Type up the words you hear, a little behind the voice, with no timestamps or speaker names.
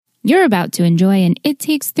You're about to enjoy an It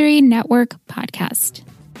Takes Three Network podcast.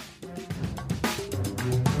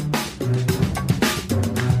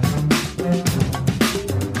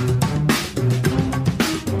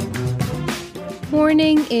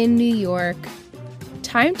 Morning in New York.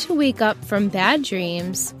 Time to wake up from bad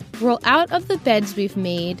dreams, roll out of the beds we've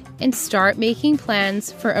made, and start making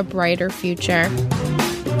plans for a brighter future.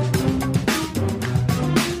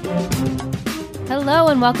 Hello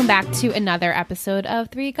and welcome back to another episode of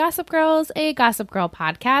Three Gossip Girls, a Gossip Girl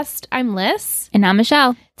podcast. I'm Liz. And I'm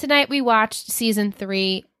Michelle. Tonight we watched Season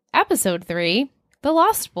 3, Episode 3, The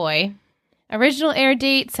Lost Boy. Original air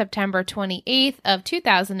date, September 28th of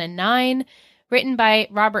 2009. Written by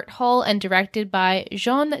Robert Hull and directed by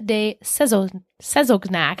Jean de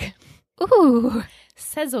Sezognac. Ooh.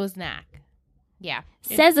 Sezognac. Yeah.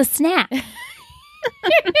 Says a snack.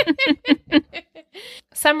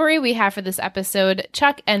 Summary we have for this episode.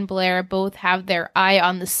 Chuck and Blair both have their eye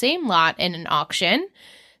on the same lot in an auction.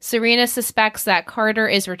 Serena suspects that Carter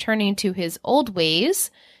is returning to his old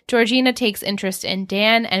ways. Georgina takes interest in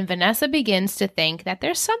Dan, and Vanessa begins to think that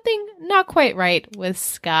there's something not quite right with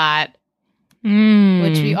Scott,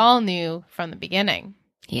 which we all knew from the beginning.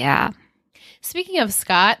 Yeah. Speaking of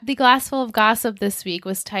Scott, the glassful of gossip this week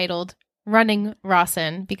was titled Running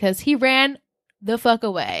Rawson because he ran the fuck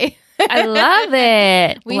away. I love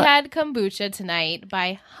it. We had kombucha tonight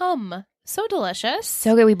by Hum. So delicious.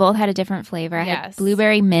 So good. We both had a different flavor. I had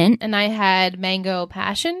blueberry mint. And I had mango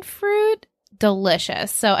passion fruit.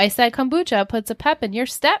 Delicious. So I said kombucha puts a pep in your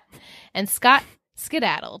step. And Scott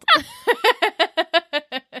skedaddled.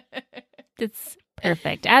 It's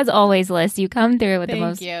perfect. As always, Liz, you come through with the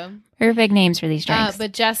most perfect names for these drinks.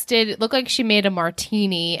 But Jess did look like she made a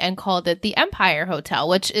martini and called it the Empire Hotel,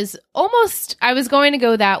 which is almost, I was going to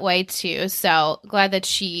go that way too. So glad that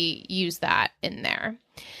she used that in there.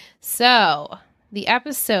 So the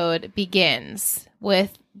episode begins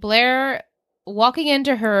with Blair walking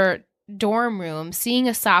into her dorm room, seeing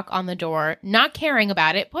a sock on the door, not caring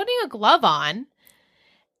about it, putting a glove on,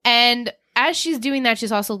 and as she's doing that,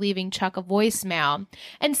 she's also leaving Chuck a voicemail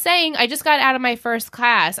and saying, I just got out of my first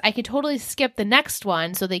class. I could totally skip the next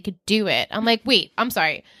one so they could do it. I'm like, wait, I'm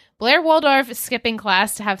sorry. Blair Waldorf is skipping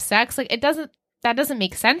class to have sex? Like, that doesn't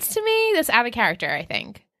make sense to me. That's out of character, I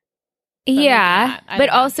think. Yeah, but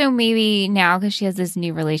also maybe now because she has this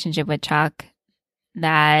new relationship with Chuck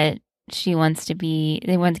that they want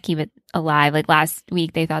to keep it alive. Like last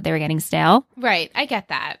week, they thought they were getting stale. Right. I get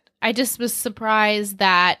that. I just was surprised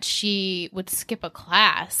that she would skip a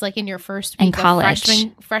class, like in your first week in college.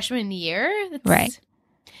 Of freshman year. That's right.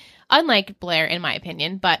 Unlike Blair, in my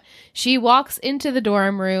opinion. But she walks into the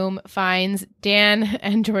dorm room, finds Dan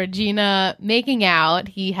and Georgina making out.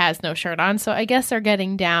 He has no shirt on, so I guess they're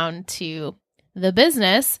getting down to the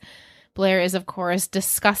business. Blair is, of course,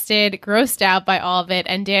 disgusted, grossed out by all of it,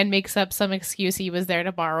 and Dan makes up some excuse he was there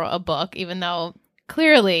to borrow a book, even though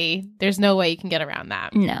clearly, there's no way you can get around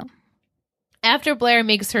that. No. After Blair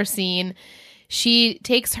makes her scene, she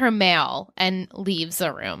takes her mail and leaves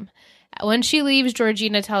the room. When she leaves,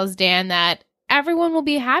 Georgina tells Dan that everyone will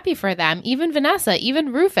be happy for them, even Vanessa,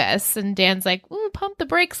 even Rufus. And Dan's like, pump the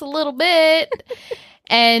brakes a little bit.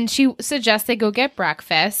 And she suggests they go get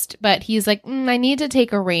breakfast. But he's like, I need to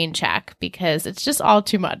take a rain check because it's just all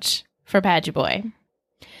too much for Padgy Boy.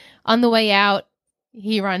 On the way out,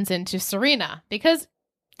 he runs into Serena because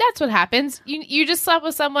that's what happens. You just slept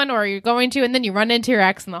with someone or you're going to, and then you run into your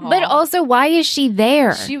ex in the hall. But also, why is she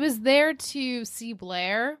there? She was there to see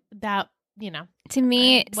Blair. That, To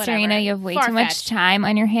me, Serena, you have way too much time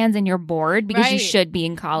on your hands and you're bored because you should be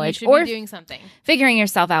in college or be doing something. Figuring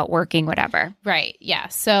yourself out, working, whatever. Right. Yeah.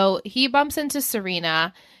 So he bumps into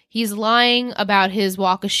Serena. He's lying about his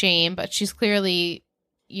walk of shame, but she's clearly...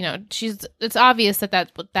 it's obvious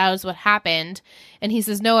that was what happened. And he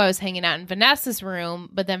says, no, I was hanging out in Vanessa's room.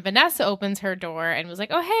 But then Vanessa opens her door and was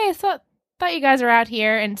like, oh, hey, I thought you guys were out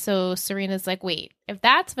here. And so Serena's like, wait, if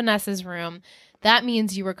that's Vanessa's room, that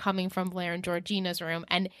means you were coming from Blair and Georgina's room.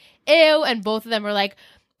 And ew. And both of them were like,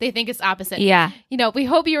 they think it's opposite. Yeah. We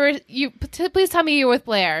hope please tell me you were with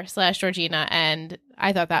Blair / Georgina. And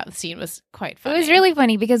I thought that scene was quite funny. It was really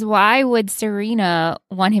funny because why would Serena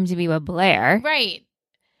want him to be with Blair? Right.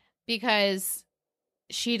 Because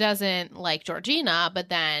she doesn't like Georgina, but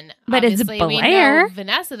it's Blair. We know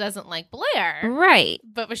Vanessa doesn't like Blair. Right.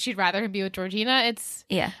 But she'd rather him be with Georgina.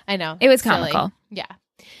 I know. It was comical. Silly. Yeah.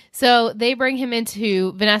 So they bring him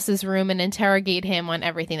into Vanessa's room and interrogate him on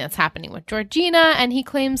everything that's happening with Georgina, and he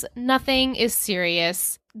claims nothing is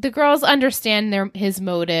serious. The girls understand his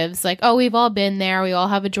motives, like, oh, we've all been there. We all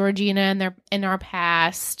have a Georgina in our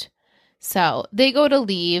past. So they go to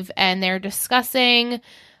leave, and they're discussing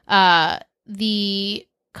the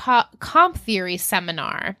comp theory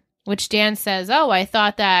seminar, which Dan says, I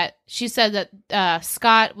thought that she said that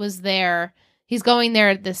Scott was there. He's going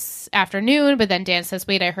there this afternoon, but then Dan says,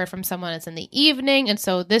 wait, I heard from someone it's in the evening. And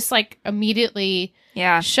so this like immediately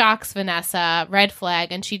shocks Vanessa, red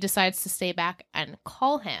flag, and she decides to stay back and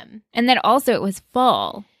call him. And then also it was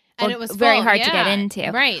full. And it was very hard to get into.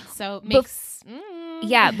 Right. So it makes...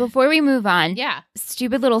 Yeah, before we move on, yeah,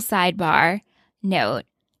 stupid little sidebar note.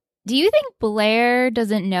 Do you think Blair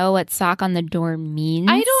doesn't know what sock on the door means?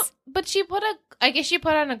 I don't, but I guess she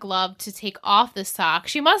put on a glove to take off the sock.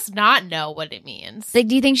 She must not know what it means. Like,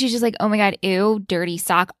 do you think she's just like, oh my God, ew, dirty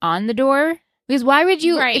sock on the door? Because why would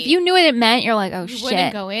you, if you knew what it meant, you're like, oh shit. You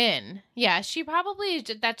wouldn't go in. Yeah, she probably,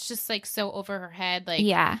 that's just like so over her head. Like,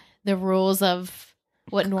 the rules of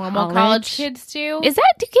what normal college kids do. Do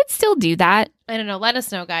kids still do that? I don't know. Let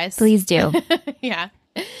us know, guys. Please do. Yeah.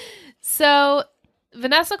 So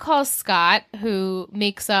Vanessa calls Scott, who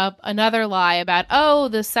makes up another lie about,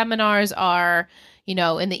 the seminars are,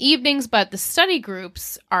 in the evenings, but the study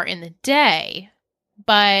groups are in the day.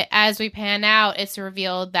 But as we pan out, it's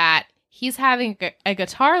revealed that he's having a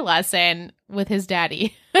guitar lesson with his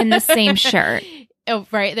daddy. In the same shirt. Oh,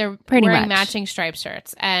 right. They're pretty wearing much matching striped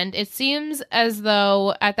shirts. And it seems as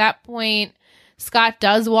though at that point, Scott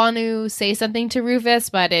does want to say something to Rufus,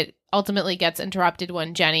 but it ultimately gets interrupted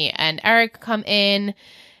when Jenny and Eric come in.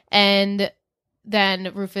 And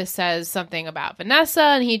then Rufus says something about Vanessa,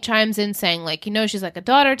 and he chimes in saying, like, she's like a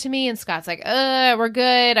daughter to me. And Scott's like, we're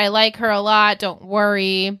good. I like her a lot. Don't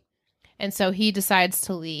worry. And so he decides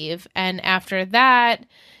to leave. And after that,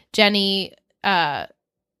 Jenny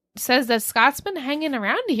says that Scott's been hanging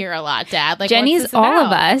around here a lot, Dad. Like, Jenny's all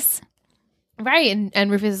of us. Right.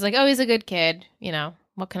 And Rufus is like, he's a good kid.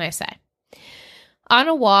 What can I say? On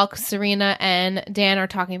a walk, Serena and Dan are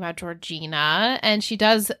talking about Georgina, and she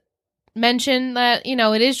does mention that,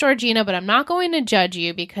 it is Georgina, but I'm not going to judge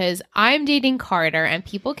you because I'm dating Carter and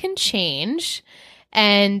people can change.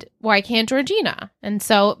 And why can't Georgina? And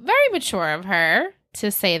so very mature of her to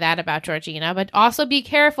say that about Georgina, but also be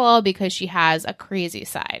careful because she has a crazy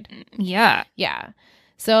side. Yeah. Yeah.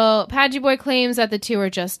 So Padgy Boy claims that the two are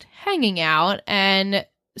just hanging out, and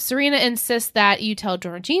Serena insists that you tell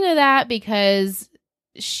Georgina that because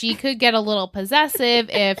she could get a little possessive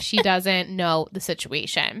if she doesn't know the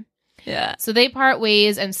situation. Yeah. So they part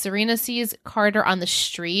ways, and Serena sees Carter on the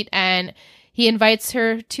street, and he invites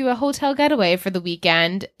her to a hotel getaway for the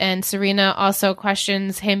weekend, and Serena also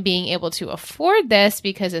questions him being able to afford this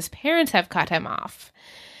because his parents have cut him off.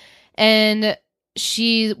 And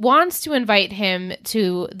she wants to invite him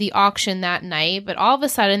to the auction that night, but all of a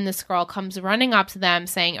sudden this girl comes running up to them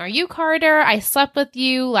saying, "Are you Carter? I slept with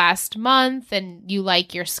you last month, and you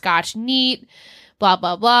like your scotch neat, blah,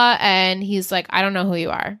 blah, blah." And he's like, "I don't know who you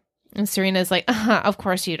are." And Serena's like, "Of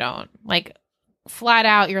course you don't. Like, flat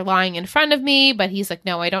out, you're lying in front of me." But he's like,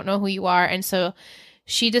 "No, I don't know who you are." And so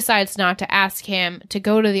she decides not to ask him to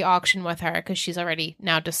go to the auction with her because she's already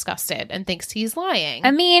now disgusted and thinks he's lying.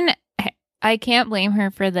 I mean, I can't blame her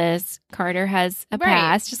for this. Carter has a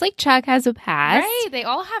past, just like Chuck has a past. Right. They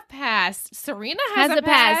all have past. Serena has a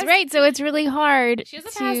past. Right. So it's really hard. She has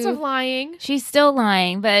a past of lying. She's still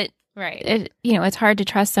lying, but right. It's hard to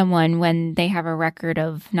trust someone when they have a record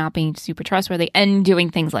of not being super trustworthy and doing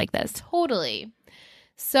things like this. Totally.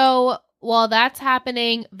 So while that's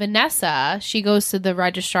happening, Vanessa, she goes to the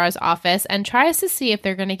registrar's office and tries to see if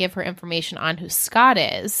they're going to give her information on who Scott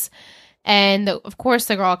is. And of course,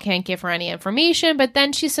 the girl can't give her any information. But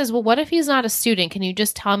then she says, "Well, what if he's not a student? Can you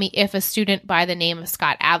just tell me if a student by the name of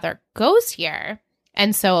Scott Adler goes here?"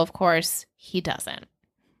 And so, of course, he doesn't.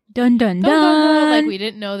 Dun, dun, dun. Like, we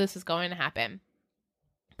didn't know this was going to happen.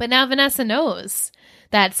 But now Vanessa knows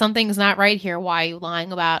that something's not right here. Why are you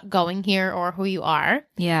lying about going here or who you are?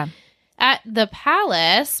 Yeah. At the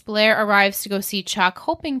palace, Blair arrives to go see Chuck,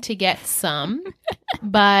 hoping to get some,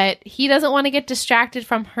 but he doesn't want to get distracted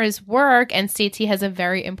from his work and states he has a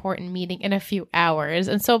very important meeting in a few hours.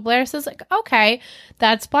 And so Blair says, like, okay,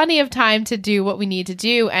 that's plenty of time to do what we need to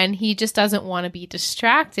do, and he just doesn't want to be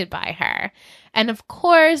distracted by her. And of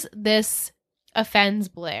course, this offends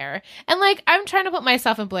Blair. And, like, I'm trying to put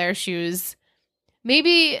myself in Blair's shoes.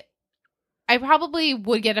 Maybe I probably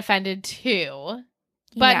would get offended too.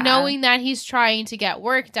 But knowing that he's trying to get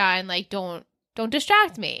work done, like, don't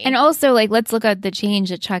distract me. And also, like, let's look at the change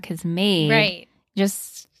that Chuck has made. Right.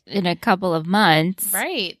 Just in a couple of months.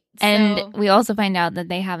 Right. And we also find out that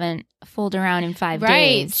they haven't fooled around in 5 days.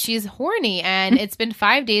 Right. She's horny, and it's been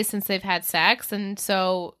 5 days since they've had sex. And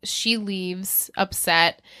so she leaves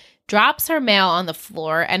upset, drops her mail on the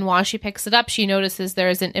floor, and while she picks it up, she notices there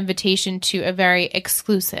is an invitation to a very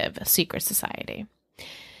exclusive secret society.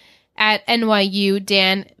 At NYU,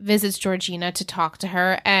 Dan visits Georgina to talk to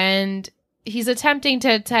her, and he's attempting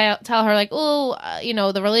to tell her, like,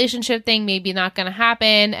 the relationship thing maybe not going to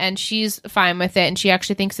happen, and she's fine with it, and she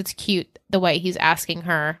actually thinks it's cute the way he's asking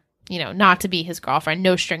her, not to be his girlfriend,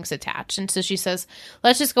 no strings attached. And so she says,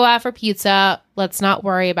 let's just go out for pizza. Let's not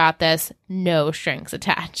worry about this. No strings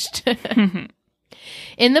attached.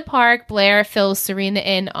 In the park, Blair fills Serena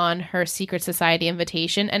in on her secret society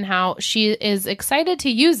invitation and how she is excited to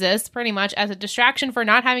use this pretty much as a distraction for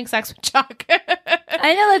not having sex with Chuck.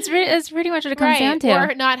 I know, that's pretty much what it comes down to.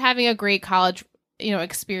 Or not having a great college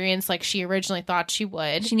experience like she originally thought she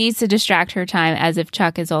would. She needs to distract her time as if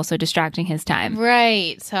Chuck is also distracting his time.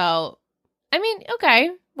 Right. So,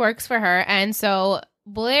 okay, works for her. And so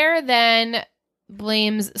Blair then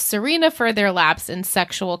blames Serena for their lapse in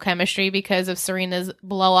sexual chemistry because of Serena's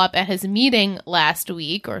blow up at his meeting last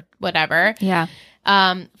week or whatever. Yeah.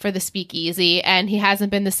 For the speakeasy. And he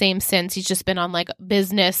hasn't been the same since. He's just been on like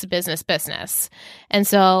business. And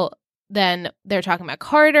so then they're talking about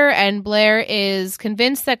Carter, and Blair is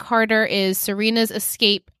convinced that Carter is Serena's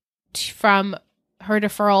escape from her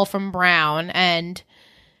deferral from Brown, and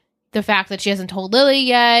the fact that she hasn't told Lily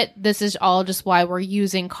yet, this is all just why we're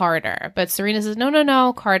using Carter. But Serena says,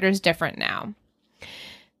 no, Carter's different now.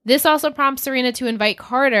 This also prompts Serena to invite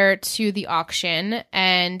Carter to the auction,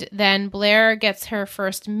 and then Blair gets her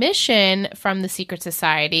first mission from the secret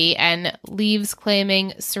society and leaves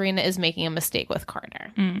claiming Serena is making a mistake with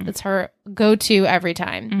Carter. That's her go-to every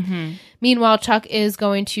time. Mm-hmm. Meanwhile, Chuck is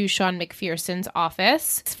going to Sean McPherson's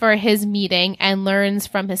office for his meeting and learns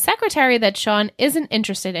from his secretary that Sean isn't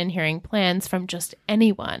interested in hearing plans from just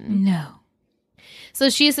anyone. No. So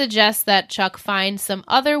she suggests that Chuck find some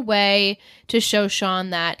other way to show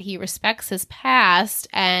Sean that he respects his past.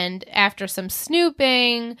 And after some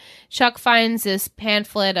snooping, Chuck finds this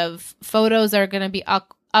pamphlet of photos that are going to be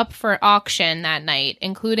up for auction that night,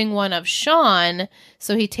 including one of Sean.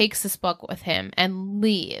 So he takes this book with him and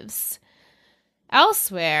leaves.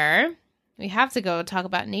 Elsewhere, we have to go talk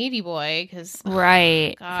about Nady Boy because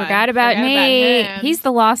right, forgot about Nate. He's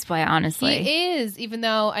the lost boy, honestly. He is, even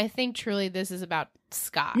though I think truly this is about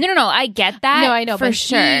Scott. No, I get that. No, I know, for but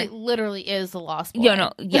sure. He literally is the lost boy.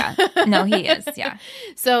 No, he is. Yeah.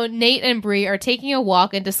 So Nate and Bree are taking a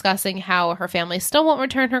walk and discussing how her family still won't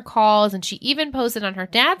return her calls, and she even posted on her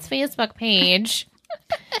dad's Facebook page.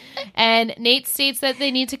 And Nate states that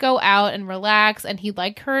they need to go out and relax, and he'd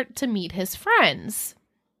like her to meet his friends.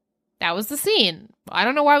 That was the scene. I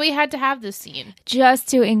don't know why we had to have this scene. Just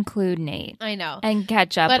to include Nate. I know. And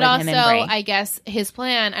catch up with him and Bray. But also, I guess his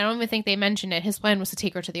plan, I don't even think they mentioned it, his plan was to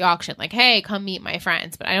take her to the auction. Like, hey, come meet my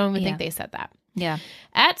friends. But I don't even think they said that. Yeah.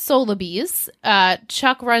 At Sotheby's,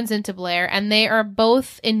 Chuck runs into Blair, and they are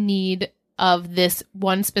both in need of this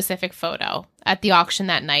one specific photo at the auction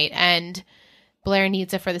that night. And Blair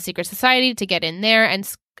needs it for the Secret Society to get in there.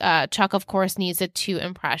 And Chuck, of course, needs it to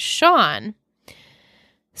impress Sean.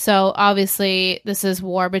 So obviously this is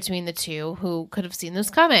war between the two. Who could have seen this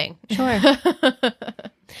coming? Sure.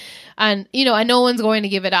 And, and no one's going to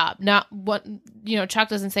give it up. Not what, Chuck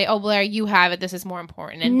doesn't say, oh, Blair, you have it. This is more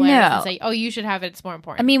important. And Blair doesn't say, oh, you should have it. It's more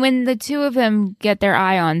important. I mean, when the two of them get their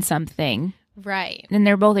eye on something. Right. Then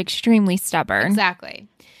they're both extremely stubborn. Exactly.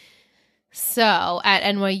 So at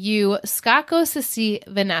NYU, Scott goes to see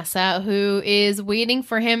Vanessa, who is waiting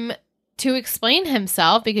for him to explain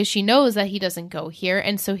himself because she knows that he doesn't go here.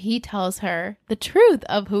 And so he tells her the truth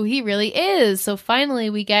of who he really is. So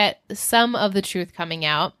finally we get some of the truth coming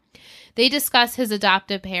out. They discuss his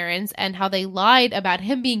adoptive parents and how they lied about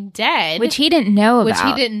him being dead. Which he didn't know about. Which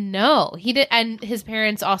he didn't know. And his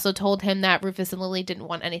parents also told him that Rufus and Lily didn't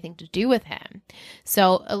want anything to do with him.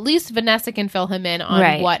 So at least Vanessa can fill him in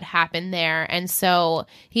on what happened there. And so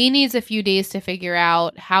he needs a few days to figure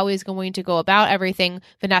out how he's going to go about everything.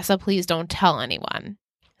 Vanessa, please don't tell anyone.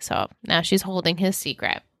 So now she's holding his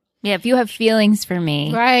secret. Yeah, if you have feelings for me,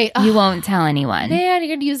 you won't tell anyone. Man, you're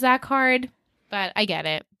going to use that card. But I get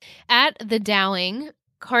it. At the Dowling,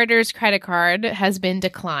 Carter's credit card has been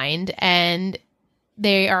declined, and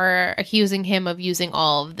they are accusing him of using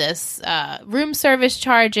all of this room service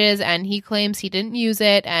charges, and he claims he didn't use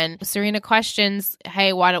it. And Serena questions,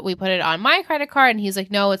 hey, why don't we put it on my credit card? And he's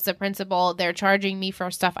like, no, it's the principal. They're charging me for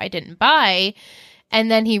stuff I didn't buy. And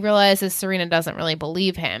then he realizes Serena doesn't really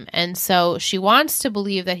believe him. And so she wants to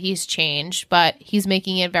believe that he's changed, but he's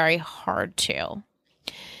making it very hard to.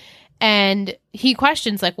 And he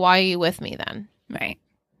questions, like, why are you with me then? Right.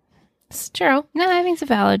 It's true. No, I think it's a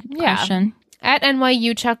valid question. At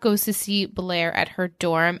NYU, Chuck goes to see Blair at her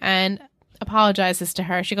dorm and apologizes to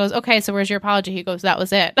her. She goes, okay, so where's your apology? He goes, that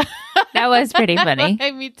was it. That was pretty funny.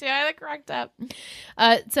 Me too. I cracked up.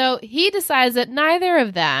 So he decides that neither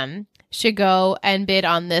of them should go and bid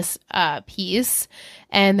on this piece.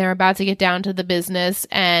 And they're about to get down to the business.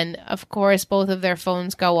 And of course, both of their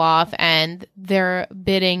phones go off and their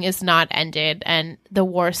bidding is not ended. And the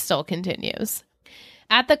war still continues.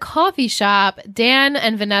 At the coffee shop, Dan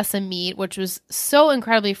and Vanessa meet, which was so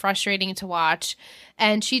incredibly frustrating to watch.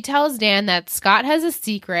 And she tells Dan that Scott has a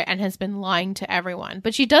secret and has been lying to everyone.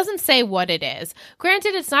 But she doesn't say what it is.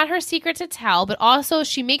 Granted, it's not her secret to tell, but also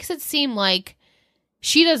she makes it seem like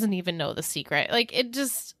she doesn't even know the secret. Like, it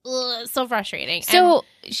just, so frustrating. So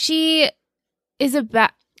she is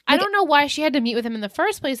about... I don't know why she had to meet with him in the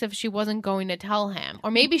first place if she wasn't going to tell him.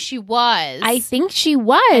 Or maybe she was. I think she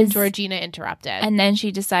was. And Georgina interrupted. And then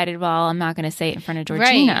she decided, well, I'm not going to say it in front of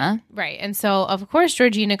Georgina. Right. And so, of course,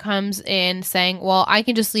 Georgina comes in saying, well, I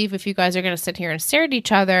can just leave if you guys are going to sit here and stare at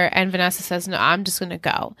each other. And Vanessa says, no, I'm just going to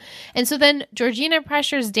go. And so then Georgina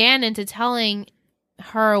pressures Dan into telling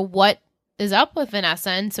her what is up with Vanessa.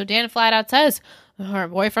 And so Dan flat out says, her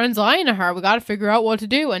boyfriend's lying to her. We got to figure out what to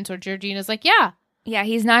do. And so Georgina's like, yeah,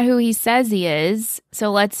 he's not who he says he is,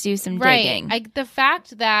 so let's do some digging. Like, the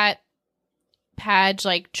fact that Padge,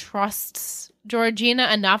 like, trusts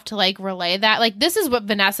Georgina enough to, like, relay that. Like, this is what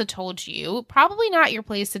Vanessa told you. Probably not your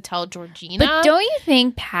place to tell Georgina. But don't you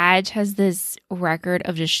think Padge has this record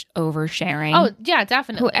of just oversharing? Oh, yeah,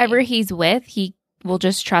 definitely. Whoever he's with, he will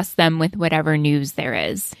just trust them with whatever news there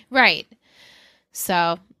is. Right.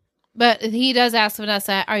 So... But he does ask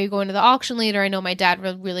Vanessa, are you going to the auction later? I know my dad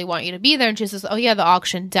would really want you to be there. And she says, oh, yeah, the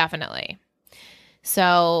auction, definitely.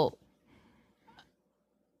 So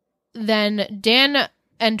then Dan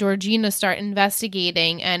and Georgina start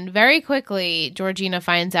investigating. And very quickly, Georgina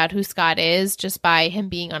finds out who Scott is just by him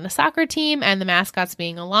being on a soccer team and the mascots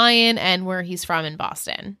being a lion and where he's from in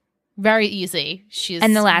Boston. Very easy. She's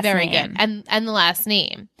and the last very name. Good. And the last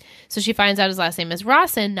name. So she finds out his last name is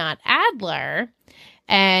Rawson, not Adler.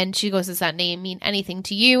 And she goes, does that name mean anything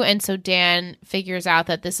to you? And so Dan figures out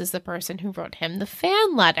that this is the person who wrote him the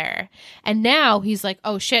fan letter. And now he's like,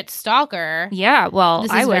 oh, shit, stalker. Yeah, well,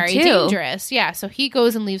 this is I would very too. dangerous. Yeah, so he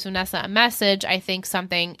goes and leaves Vanessa a message. I think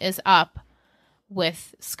something is up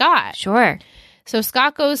with Scott. Sure. So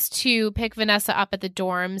Scott goes to pick Vanessa up at the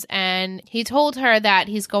dorms. And he told her that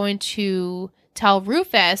he's going to tell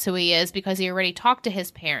Rufus who he is because he already talked to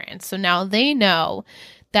his parents. So now they know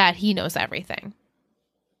that he knows everything.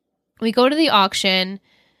 We go to the auction.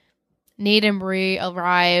 Nate and Bree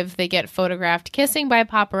arrive. They get photographed kissing by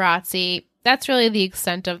paparazzi. That's really the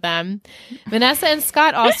extent of them. Vanessa and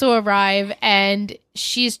Scott also arrive, and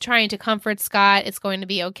she's trying to comfort Scott. It's going to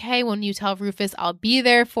be okay. When you tell Rufus, I'll be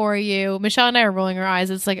there for you. Michelle and I are rolling our eyes.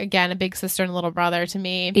 It's like, again, a big sister and little brother to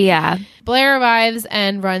me. Yeah. Blair arrives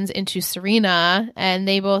and runs into Serena, and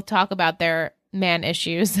they both talk about their man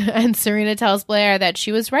issues. And Serena tells Blair that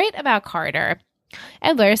she was right about Carter.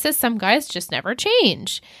 And Blair says some guys just never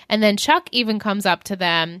change. And then Chuck even comes up to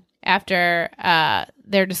them after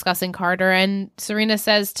they're discussing Carter. And Serena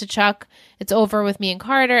says to Chuck, it's over with me and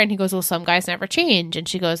Carter. And he goes, well, some guys never change. And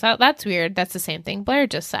she goes, oh, that's weird. That's the same thing Blair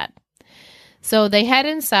just said. So they head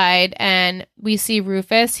inside and we see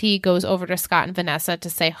Rufus. He goes over to Scott and Vanessa to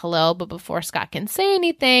say hello. But before Scott can say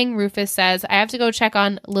anything, Rufus says, I have to go check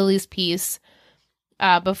on Lily's piece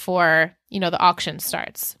before, the auction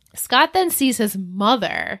starts. Scott then sees his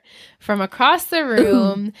mother from across the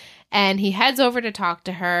room and he heads over to talk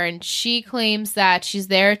to her, and she claims that she's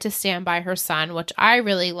there to stand by her son, which I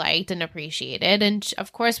really liked and appreciated. And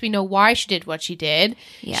of course, we know why she did what she did.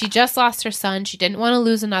 Yeah. She just lost her son. She didn't want to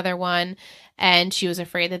lose another one, and she was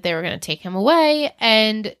afraid that they were going to take him away.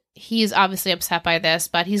 And he's obviously upset by this,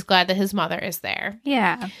 but he's glad that his mother is there.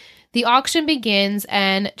 Yeah. The auction begins,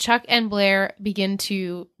 and Chuck and Blair begin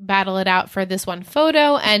to battle it out for this one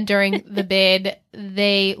photo. And during the bid,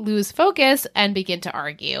 they lose focus and begin to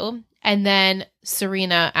argue. And then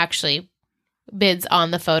Serena actually bids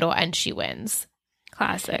on the photo, and she wins.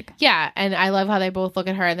 Classic. Yeah, and I love how they both look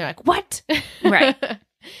at her, and they're like, what? Right.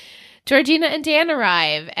 Georgina and Dan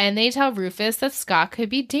arrive, and they tell Rufus that Scott could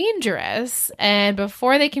be dangerous. And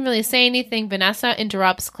before they can really say anything, Vanessa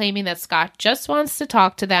interrupts, claiming that Scott just wants to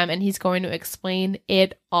talk to them, and he's going to explain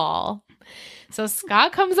it all. So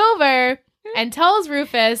Scott comes over and tells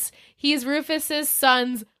Rufus he's Rufus's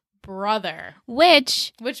son's brother.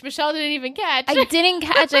 Which Michelle didn't even catch. I didn't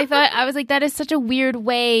catch. I was like, that is such a weird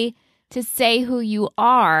way to say who you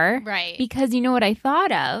are. Right. Because you know what I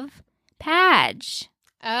thought of? Padge.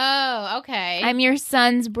 Oh, okay. I'm your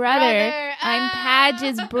son's brother. I'm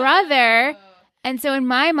Padge's brother. And so in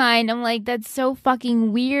my mind, I'm like, that's so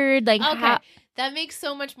fucking weird. Like, Okay. That makes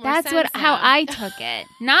so much more that's sense. how I took it.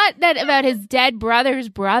 Not that about his dead brother's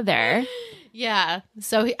brother. Yeah.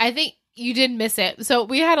 So I think you did miss it. So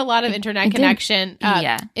we had a lot of internet connection,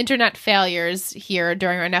 internet failures here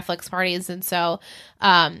during our Netflix parties. And so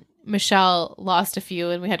Michelle lost a few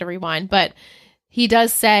and we had to rewind. But he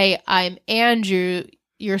does say, I'm Andrew,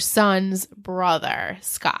 your son's brother,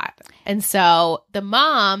 Scott. And so the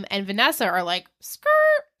mom and Vanessa are like,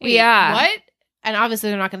 skirt. Wait, what? And obviously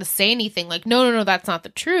they're not going to say anything like, no, that's not the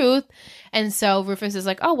truth. And so Rufus is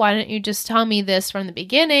like, oh, why didn't you just tell me this from the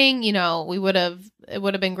beginning? You know, it would have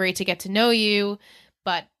been great to get to know you.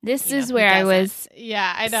 But this is where I was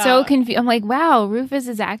I know. So confused. I'm like, wow, Rufus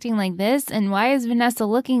is acting like this. And why is Vanessa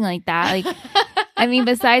looking like that? Like, I mean,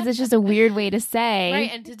 besides, it's just a weird way to say.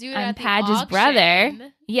 Right, and to do it I'm at the Padge's auction,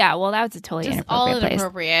 brother. Yeah, well, that was a totally just inappropriate all place.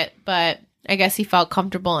 inappropriate, but I guess he felt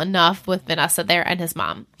comfortable enough with Vanessa there and his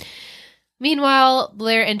mom. Meanwhile,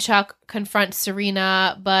 Blair and Chuck confront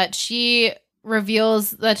Serena, but she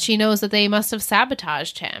reveals that she knows that they must have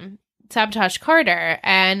sabotaged Carter,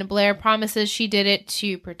 and Blair promises she did it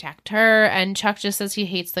to protect her, and Chuck just says he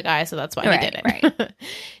hates the guy, so that's why he did it. Right.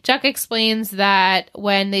 Chuck explains that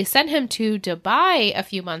when they sent him to Dubai a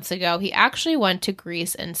few months ago, he actually went to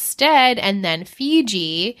Greece instead, and then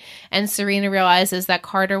Fiji, and Serena realizes that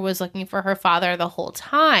Carter was looking for her father the whole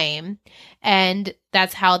time, and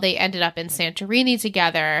that's how they ended up in Santorini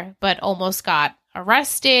together, but almost got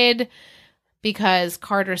arrested because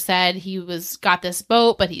Carter said he got this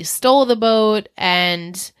boat, but he stole the boat,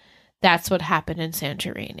 and that's what happened in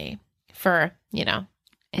Santorini. For,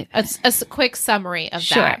 a quick summary of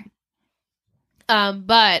that.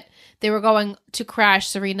 But they were going to crash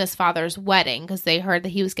Serena's father's wedding because they heard that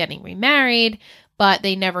he was getting remarried, but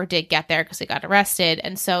they never did get there because they got arrested.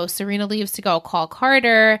 And so Serena leaves to go call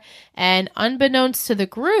Carter, and unbeknownst to the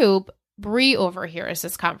group, Bree overhears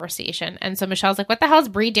this conversation. And so Michelle's like, what the hell is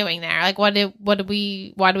Bree doing there? Like, why do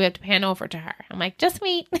we have to pan over to her? I'm like, just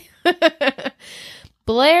wait.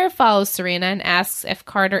 Blair follows Serena and asks if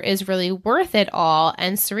Carter is really worth it all.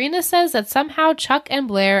 And Serena says that somehow Chuck and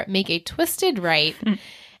Blair make a twisted right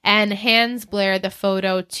and hands Blair the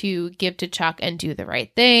photo to give to Chuck and do the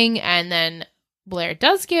right thing. And then Blair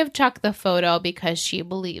does give Chuck the photo because she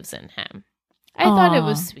believes in him. I thought it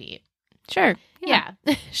was sweet. Sure. Yeah,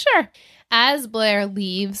 sure. As Blair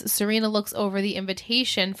leaves, Serena looks over the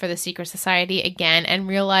invitation for the secret society again and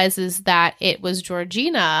realizes that it was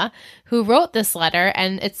Georgina who wrote this letter,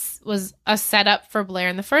 and it was a setup for Blair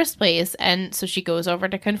in the first place. And so she goes over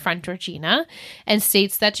to confront Georgina and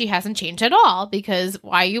states that she hasn't changed at all, because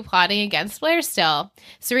why are you plotting against Blair still?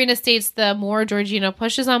 Serena states the more Georgina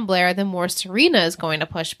pushes on Blair, the more Serena is going to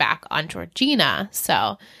push back on Georgina.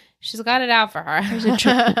 So she's got it out for her. There's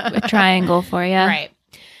a triangle for you. Right.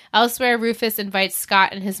 Elsewhere, Rufus invites Scott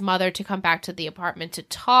and his mother to come back to the apartment to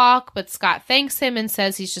talk, but Scott thanks him and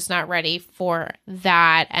says he's just not ready for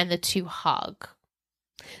that, and the two hug.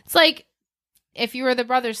 It's like, if you were the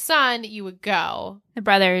brother's son, you would go. The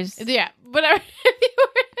brother's... Yeah, whatever.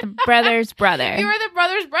 The brother's brother. If you were the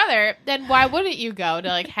brother's brother, then why wouldn't you go to,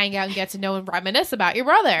 like, hang out and get to know and reminisce about your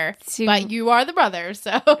brother? But you are the brother,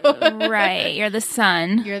 so... Right, you're the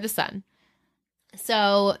son. You're the son.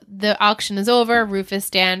 So the auction is over. Rufus,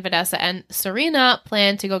 Dan, Vanessa, and Serena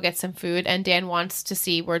plan to go get some food, and Dan wants to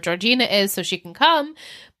see where Georgina is so she can come.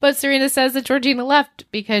 But Serena says that Georgina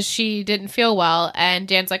left because she didn't feel well, and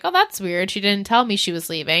Dan's like, oh, that's weird. She didn't tell me she was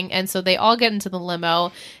leaving. And so they all get into the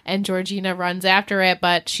limo, and Georgina runs after it,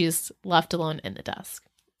 but she's left alone in the dusk.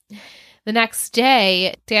 The next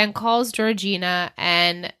day, Dan calls Georgina,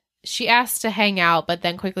 and she asks to hang out, but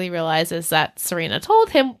then quickly realizes that Serena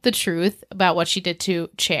told him the truth about what she did to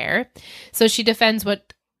Chair. So she defends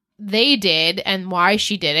what they did and why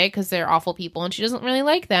she did it, because they're awful people and she doesn't really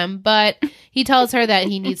like them. But he tells her that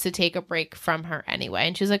he needs to take a break from her anyway.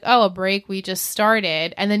 And she's like, oh, a break? We just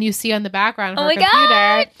started. And then you see on the background of her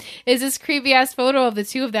computer is this creepy ass photo of the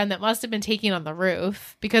two of them that must have been taken on the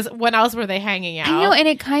roof, because when else were they hanging out? I know, and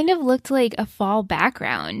it kind of looked like a fall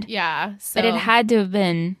background. Yeah. But it had to have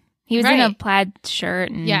been... He was in a plaid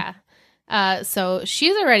shirt. And... Yeah. So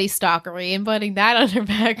she's already stalkery and putting that on her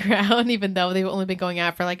background, even though they've only been going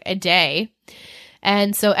out for like a day.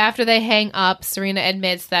 And so after they hang up, Serena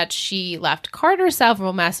admits that she left Carter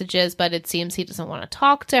several messages, but it seems he doesn't want to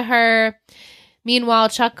talk to her. Meanwhile,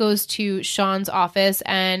 Chuck goes to Sean's office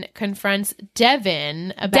and confronts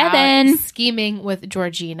Devin about scheming with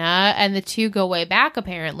Georgina, and the two go way back,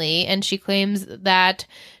 apparently, and she claims that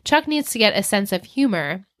Chuck needs to get a sense of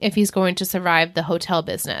humor if he's going to survive the hotel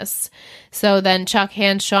business. So then Chuck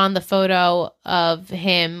hands Sean the photo of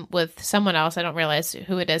him with someone else, I don't realize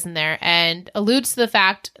who it is in there, and alludes to the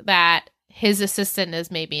fact that his assistant is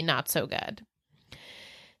maybe not so good.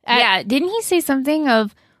 Didn't he say something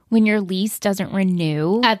of, when your lease doesn't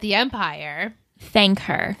renew at the Empire, thank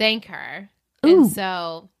her. Ooh. And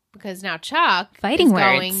so, because now Chuck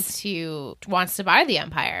wants to buy the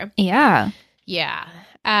Empire. Yeah.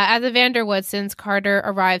 At the Vanderwoodsons, Carter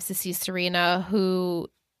arrives to see Serena, who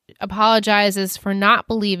apologizes for not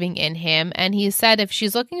believing in him, and he said if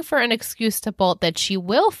she's looking for an excuse to bolt, that she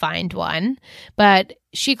will find one, but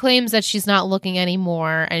she claims that she's not looking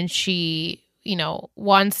anymore, and she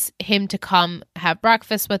wants him to come have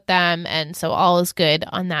breakfast with them, and so all is good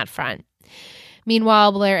on that front.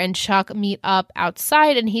 Meanwhile, Blair and Chuck meet up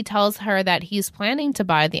outside, and he tells her that he's planning to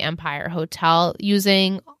buy the Empire Hotel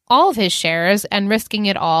using all of his shares and risking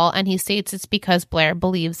it all, and he states it's because Blair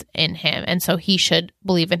believes in him, and so he should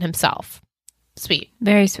believe in himself. Sweet.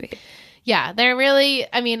 Very sweet. Yeah, they're really,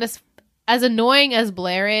 as annoying as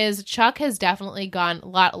Blair is, Chuck has definitely gone a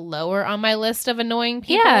lot lower on my list of annoying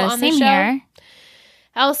people on the show. Here.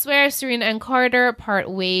 Elsewhere, Serena and Carter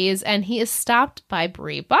part ways, and he is stopped by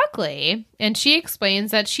Bree Buckley, and she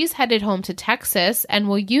explains that she's headed home to Texas and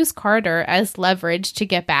will use Carter as leverage to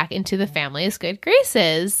get back into the family's good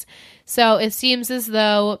graces. So it seems as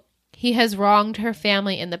though he has wronged her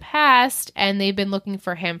family in the past, and they've been looking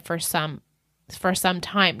for him for some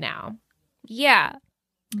time now. Yeah,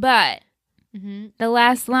 but the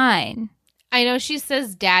last line. I know she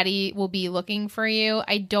says Daddy will be looking for you.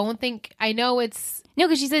 I know it's... No,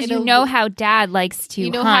 because she says, how Dad likes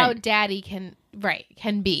to hunt. How Daddy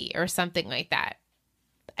can be, or something like that.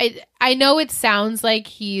 I know it sounds like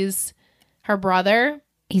he's her brother.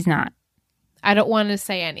 He's not. I don't want to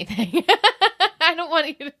say anything. I don't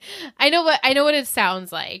want to... I know what it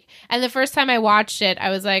sounds like. And the first time I watched it, I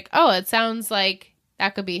was like, oh, it sounds like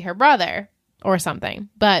that could be her brother or something.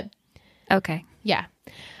 But... Okay. Yeah.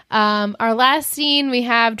 Our last scene, we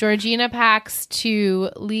have Georgina packs to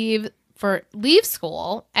leave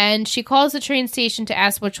school, and she calls the train station to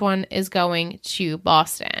ask which one is going to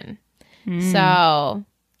Boston. So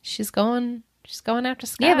she's going after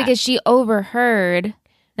Scott. Yeah, because she overheard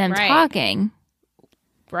them talking.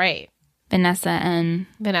 Right. Vanessa and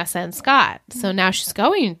Scott. So now she's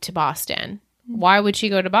going to Boston. Why would she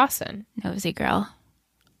go to Boston? Nosy girl.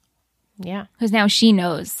 Yeah. Because now she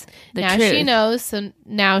knows the truth. Now she knows, so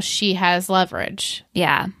now she has leverage.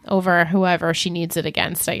 Yeah. Over whoever she needs it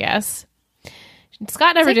against, I guess.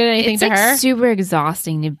 Scott never did anything to her. It's super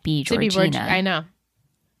exhausting to be Georgina. I know.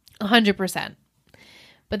 100%.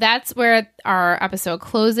 But that's where our episode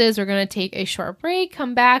closes. We're going to take a short break,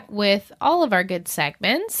 come back with all of our good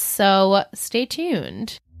segments. So stay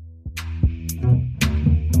tuned.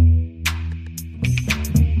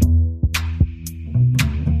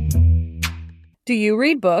 Do you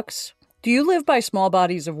read books? Do you live by small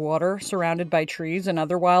bodies of water surrounded by trees and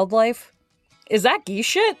other wildlife? Is that geese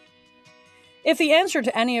shit? If the answer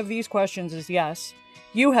to any of these questions is yes,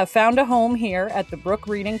 you have found a home here at the Brook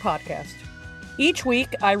Reading Podcast. Each week,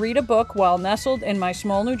 I read a book while nestled in my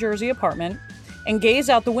small New Jersey apartment and gaze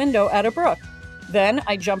out the window at a brook. Then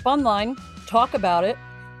I jump online, talk about it,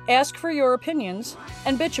 ask for your opinions,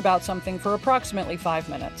 and bitch about something for approximately 5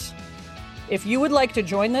 minutes. If you would like to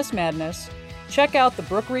join this madness, check out the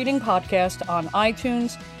Brook Reading Podcast on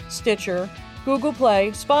iTunes, Stitcher, Google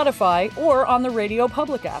Play, Spotify, or on the Radio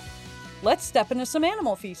Public app. Let's step into some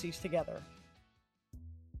animal feces together.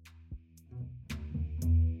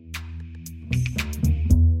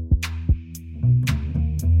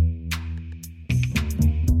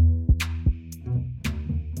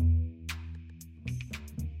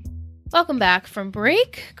 Welcome back from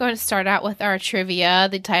break. Going to start out with our trivia.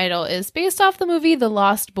 The title is based off the movie The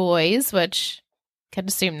Lost Boys, which can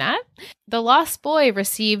assume that. The Lost Boy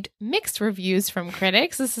received mixed reviews from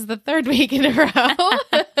critics. This is the third week in a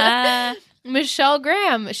row. Michelle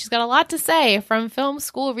Graham, she's got a lot to say, from Film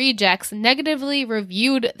School Rejects, negatively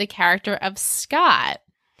reviewed the character of Scott.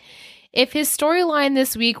 If his storyline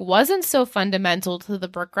this week wasn't so fundamental to the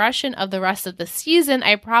progression of the rest of the season,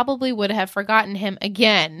 I probably would have forgotten him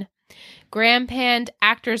again. Graham panned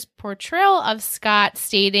actor's portrayal of Scott,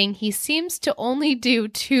 stating he seems to only do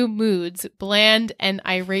 2 moods, bland and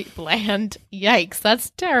irate bland. Yikes, that's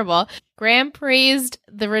terrible. Graham praised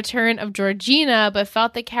the return of Georgina, but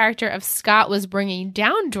felt the character of Scott was bringing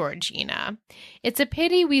down Georgina. It's a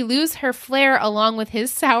pity we lose her flair along with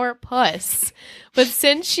his sour puss. But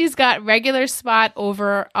since she's got regular spot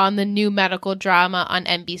over on the new medical drama on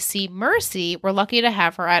NBC Mercy, we're lucky to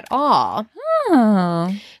have her at all.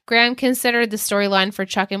 Oh. Graham considered the storyline for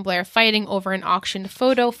Chuck and Blair fighting over an auctioned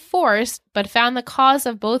photo forced, but found the cause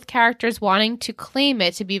of both characters wanting to claim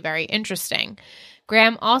it to be very interesting.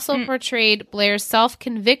 Graham also portrayed Blair's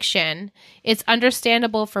self-conviction. It's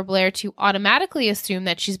understandable for Blair to automatically assume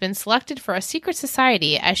that she's been selected for a secret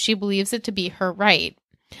society as she believes it to be her right.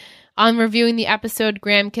 On reviewing the episode,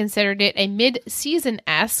 Graham considered it a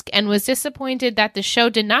mid-season-esque and was disappointed that the show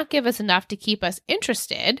did not give us enough to keep us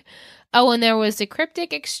interested. Oh, and there was a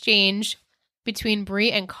cryptic exchange between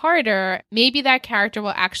Bree and Carter. Maybe that character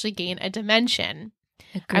will actually gain a dimension.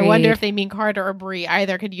 Agreed. I wonder if they mean Carter or Bree.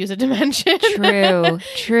 Either could use a dimension.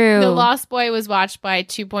 True. The Lost Boy was watched by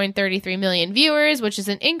 2.33 million viewers, which is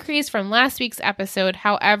an increase from last week's episode.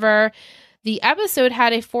 However, the episode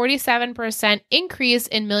had a 47% increase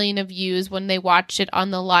in million of views when they watched it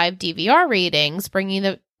on the live DVR ratings, bringing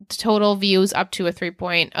the total views up to a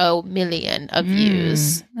 3.0 million of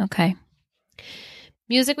views. Okay.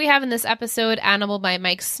 Music we have in this episode: Animal by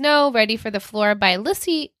Mike Snow, Ready for the Floor by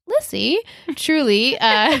Lissy, truly,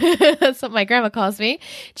 that's what my grandma calls me.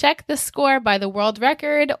 Check the Score by The World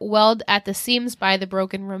Record, Weld at the Seams by The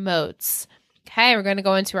Broken Remotes. Okay, we're going to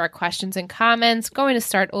go into our questions and comments. Going to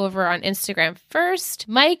start over on Instagram first.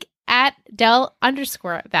 Mike at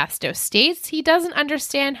Del_Vasto states he doesn't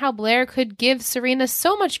understand how Blair could give Serena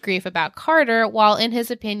so much grief about Carter, while in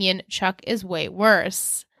his opinion, Chuck is way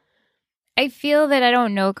worse. I feel that I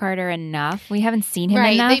don't know Carter enough. We haven't seen him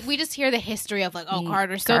enough. We just hear the history of like, oh,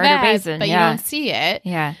 Carter's so Carter bad, Bazin, but you don't see it.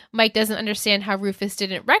 Yeah. Mike doesn't understand how Rufus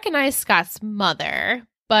didn't recognize Scott's mother,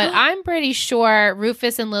 but I'm pretty sure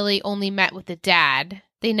Rufus and Lily only met with the dad.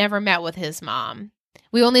 They never met with his mom.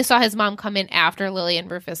 We only saw his mom come in after Lily and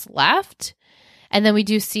Rufus left, and then we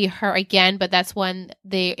do see her again, but that's when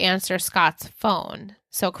they answer Scott's phone.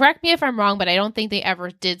 So correct me if I'm wrong, but I don't think they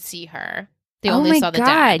ever did see her. They only saw the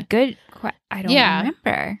dad. Good. I don't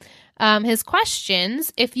remember. His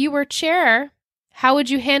questions: if you were chair, how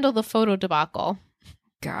would you handle the photo debacle?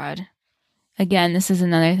 God. Again, this is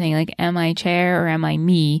another thing. Like, am I chair or am I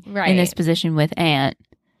me in this position with Aunt?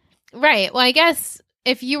 Right. Well, I guess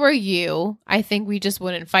if you were you, I think we just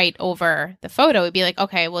wouldn't fight over the photo. It'd be like,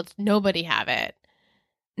 okay, well, nobody have it.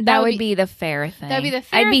 That would be the fair thing. That'd be the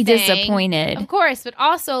fair thing. I'd be disappointed. Of course, but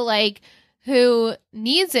also, like, who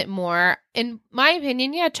needs it more? In my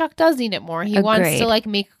opinion, yeah, Chuck does need it more. He wants to, like,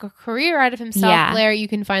 make a career out of himself. Yeah. Blair, you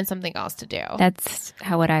can find something else to do. That's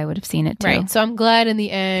how I would have seen it, too. Right. So I'm glad in the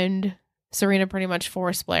end, Serena pretty much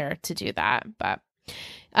forced Blair to do that. But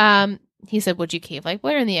he said, would you cave like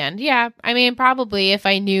Blair in the end? Yeah. I mean, probably if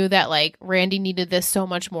I knew that, like, Randy needed this so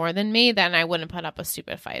much more than me, then I wouldn't put up a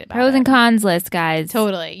stupid fight about it. Pros and cons list, guys.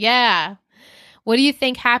 Totally. Yeah. What do you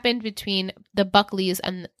think happened between the Buckleys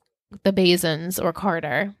and the Bazins or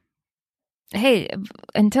Carter? Hey,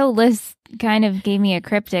 until Liz kind of gave me a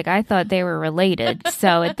cryptic, I thought they were related.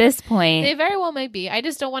 So at this point, they very well might be. I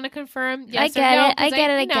just don't want to confirm. Yes, I get or no, it. I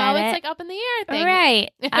get it. It's like up in the air thing.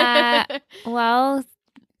 Right. Well,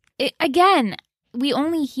 again, we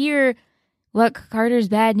only hear what Carter's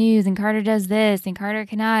bad news and Carter does this and Carter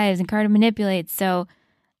connives and Carter manipulates. So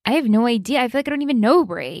I have no idea. I feel like I don't even know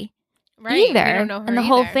Bree. Right. Either. We don't know her and the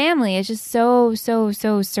whole family is just so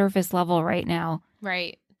surface level right now.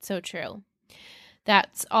 Right. So true.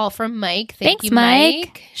 That's all from Mike. Thanks, you,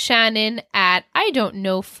 Mike. Shannon at I don't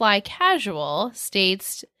know Fly Casual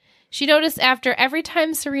states she noticed after every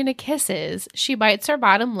time Serena kisses, she bites her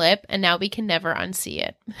bottom lip, and now we can never unsee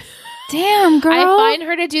it. Damn, girl. I find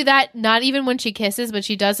her to do that not even when she kisses, but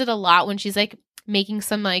she does it a lot when she's like making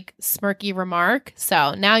some like smirky remark.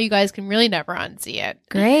 So now you guys can really never unsee it.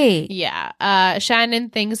 Great. Yeah. Shannon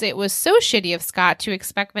thinks it was so shitty of Scott to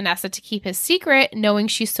expect Vanessa to keep his secret, knowing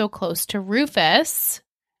she's so close to Rufus.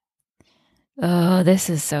 Oh, this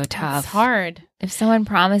is so tough. It's hard. If someone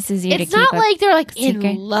promises you to keep it's not like they're like secret.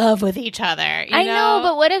 in love with each other. I know,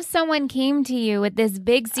 but what if someone came to you with this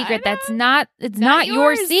big secret that's not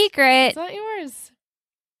your secret? It's not yours.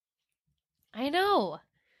 I know.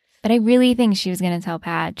 But I really think she was going to tell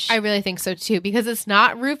Patch. I really think so, too, because it's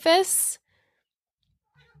not Rufus.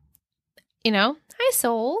 You know? Hi,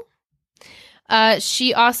 Soul.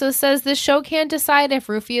 She also says the show can't decide if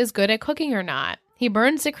Rufy is good at cooking or not. He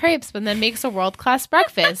burns the crepes, but then makes a world-class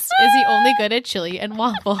breakfast. Is he only good at chili and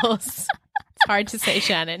waffles? It's hard to say,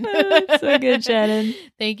 Shannon. So good, Shannon.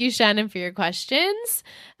 Thank you, Shannon, for your questions.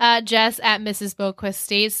 Jess at Mrs. Boquist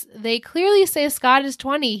states, they clearly say Scott is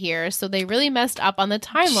 20 here, so they really messed up on the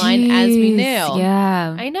timeline, as we knew.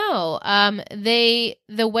 Yeah. I know.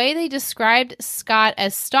 The way they described Scott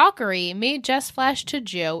as stalkery made Jess flash to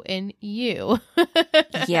Joe and you.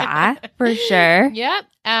 Yeah, for sure. Yep.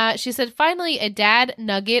 She said, finally, a dad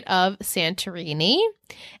nugget of Santorini.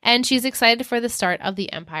 And she's excited for the start of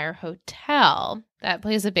the Empire Hotel. That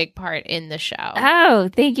plays a big part in the show. Oh,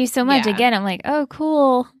 thank you so much. Yeah. Again, I'm like, oh,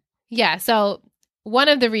 cool. Yeah. So one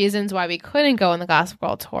of the reasons why we couldn't go on the Gossip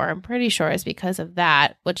Girl tour, I'm pretty sure, is because of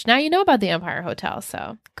that, which now you know about the Empire Hotel.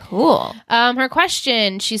 So cool. Her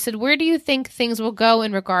question, she said, where do you think things will go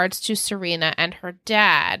in regards to Serena and her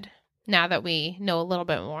dad now that we know a little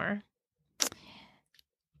bit more?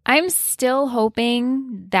 I'm still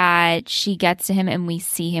hoping that she gets to him and we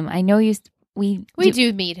see him. I know we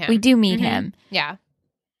do meet him. We do meet him. Yeah.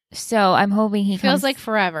 So I'm hoping he Feels comes. like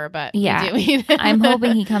forever, but yeah, we do meet him. I'm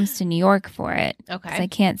hoping he comes to New York for it. Okay. 'Cause I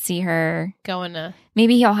can't see her going to.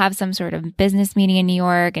 Maybe he'll have some sort of business meeting in New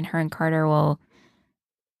York, and her and Carter will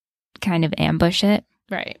kind of ambush it.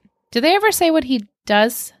 Right. Do they ever say what he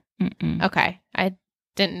does? Mm-mm. Okay. I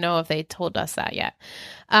didn't know if they told us that yet.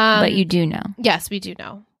 But you do know. Yes, we do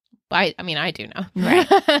know. I do know. Right.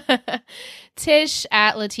 Tish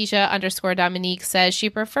at Letitia_Dominique says she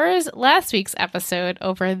prefers last week's episode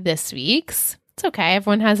over this week's. It's okay.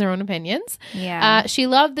 Everyone has their own opinions. Yeah. She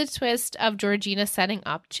loved the twist of Georgina setting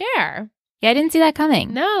up Jer. Yeah, I didn't see that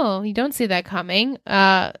coming. No, you don't see that coming.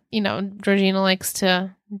 Georgina likes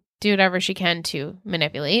to do whatever she can to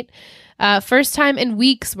manipulate. First time in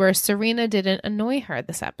weeks where Serena didn't annoy her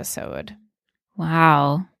this episode.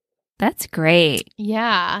 Wow. That's great.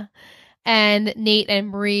 Yeah. And Nate and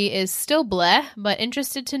Marie is still bleh, but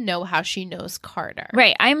interested to know how she knows Carter.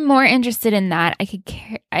 Right. I'm more interested in that.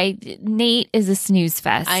 Nate is a snooze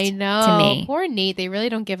fest. I know. To me. Poor Nate. They really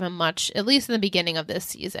don't give him much, at least in the beginning of this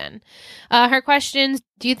season. Her questions,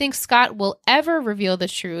 do you think Scott will ever reveal the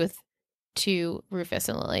truth to Rufus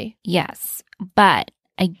and Lily? Yes. But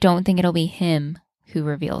I don't think it'll be him who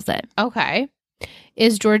reveals it. Okay.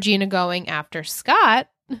 Is Georgina going after Scott?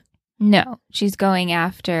 No. She's going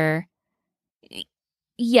after...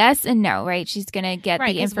 Yes and no, right? She's going to get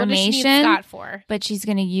the information. What does she need Scott for? But she's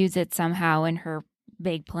going to use it somehow in her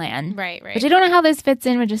big plan. Right. Which I don't know how this fits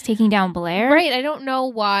in with just taking down Blair. Right. I don't know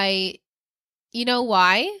why. You know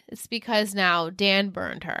why? It's because now Dan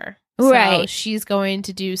burned her. Right. So she's going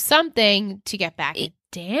to do something to get back at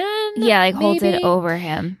Dan? Yeah, like holds maybe? it over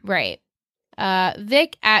him. Right.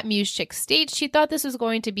 Vic at Muse Chick states she thought this was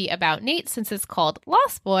going to be about Nate since it's called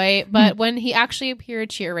Lost Boy, but when he actually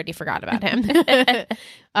appeared, she already forgot about him.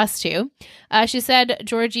 Us too. She said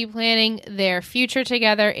Georgie planning their future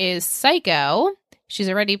together is psycho. She's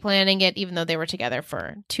already planning it even though they were together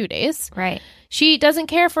for 2 days. Right. She doesn't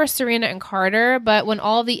care for Serena and Carter, but when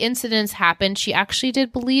all the incidents happened, she actually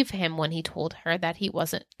did believe him when he told her that he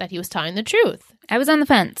was telling the truth. I was on the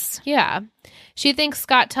fence. Yeah. She thinks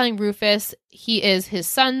Scott telling Rufus he is his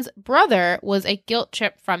son's brother was a guilt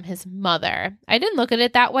trip from his mother. I didn't look at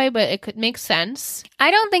it that way, but it could make sense.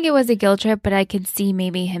 I don't think it was a guilt trip, but I could see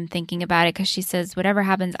maybe him thinking about it because she says, whatever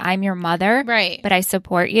happens, I'm your mother. Right. But I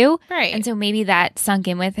support you. Right. And so maybe that sunk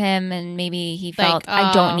in with him and maybe he felt,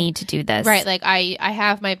 I don't need to do this. Right. Like, I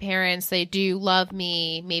have my parents. They do love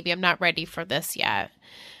me. Maybe I'm not ready for this yet.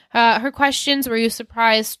 Her questions, were you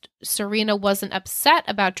surprised Serena wasn't upset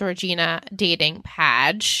about Georgina dating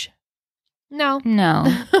Padge? No.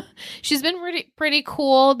 She's been pretty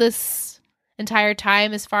cool this entire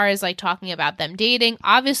time as far as like talking about them dating.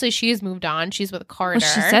 Obviously, she's moved on. She's with Carter.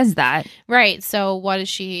 Well, she says that. Right. So what is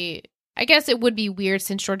she? I guess it would be weird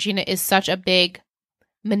since Georgina is such a big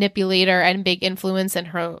manipulator and big influence in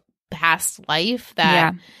her past life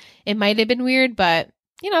that it might have been weird, but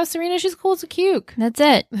Serena, she's cool as a cuke. That's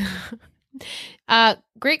it.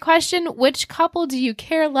 Great question. Which couple do you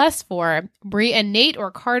care less for? Bree and Nate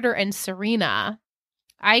or Carter and Serena?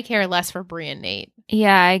 I care less for Bree and Nate.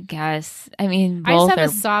 Yeah, I guess. I mean, I both just have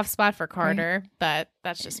are... a soft spot for Carter, but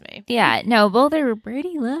that's just me. Yeah, no, both are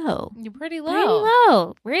pretty low. You're pretty low. Pretty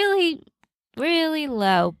low. Really, really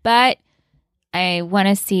low. But I want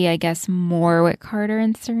to see, I guess, more with Carter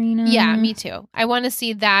and Serena. Yeah, me too. I want to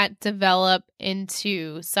see that develop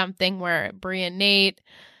into something where Bree and Nate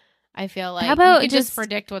I feel like How about you could just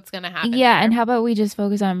predict what's going to happen. Yeah, there. and how about we just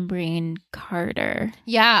focus on Brain Carter?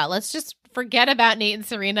 Yeah, let's just forget about Nate and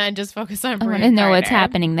Serena and just focus on I Brain want to know Carter. what's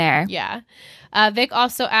happening there. Yeah. Vic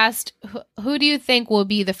also asked, who do you think will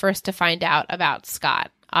be the first to find out about Scott?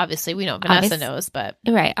 Obviously, we know Vanessa knows, but...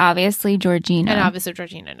 Right, obviously Georgina. And obviously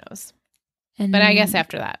Georgina knows. And but I guess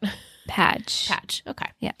after that. Patch. Okay.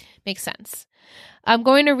 Yeah. Makes sense. I'm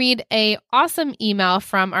going to read a awesome email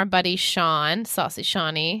from our buddy Sean, Saucy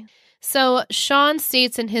Shawnee. So Sean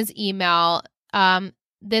states in his email,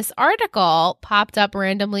 this article popped up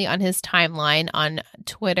randomly on his timeline on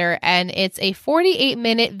Twitter, and it's a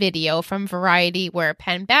 48-minute video from Variety where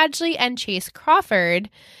Penn Badgley and Chase Crawford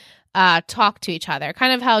talk to each other.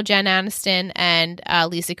 Kind of how Jen Aniston and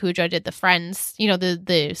Lisa Kudrow did the Friends,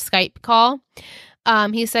 the Skype call.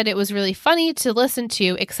 He said it was really funny to listen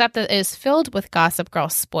to, except that it is filled with Gossip Girl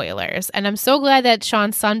spoilers. And I'm so glad that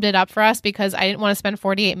Sean summed it up for us because I didn't want to spend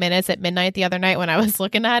 48 minutes at midnight the other night when I was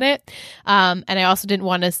looking at it. And I also didn't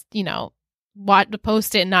want to,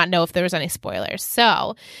 post it and not know if there was any spoilers.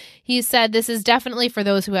 So he said this is definitely for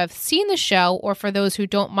those who have seen the show or for those who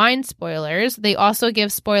don't mind spoilers. They also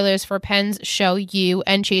give spoilers for Penn's show You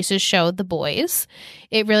and Chase's show The Boys.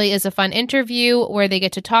 It really is a fun interview where they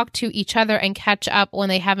get to talk to each other and catch up when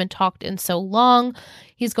they haven't talked in so long.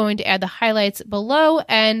 He's going to add the highlights below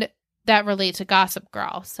and that relate to Gossip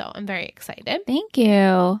Girl. So I'm very excited. Thank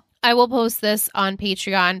you. I will post this on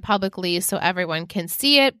Patreon publicly so everyone can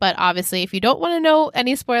see it. But obviously, if you don't want to know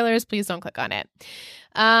any spoilers, please don't click on it.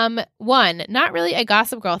 One, not really a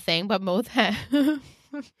Gossip Girl thing, but both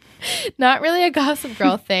not really a Gossip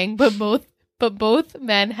Girl thing, but both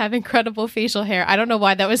men have incredible facial hair. I don't know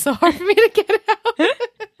why that was so hard for me to get out.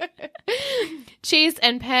 Chase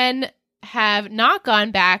and Penn have not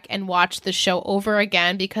gone back and watched the show over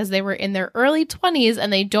again because they were in their early 20s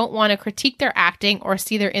and they don't want to critique their acting or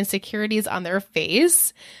see their insecurities on their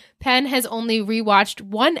face. Penn has only rewatched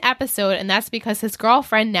one episode, and that's because his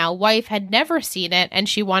girlfriend, now wife, had never seen it and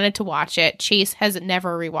she wanted to watch it. Chase has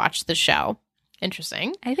never rewatched the show.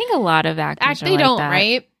 Interesting. I think a lot of actors they don't, that.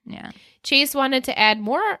 Right? Yeah. Chase wanted to add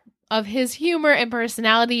more of his humor and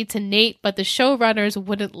personality to Nate, but the showrunners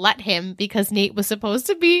wouldn't let him because Nate was supposed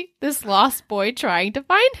to be this lost boy trying to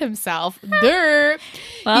find himself. Well,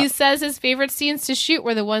 he says his favorite scenes to shoot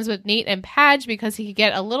were the ones with Nate and Padge because he could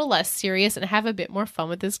get a little less serious and have a bit more fun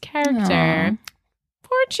with his character. Aww.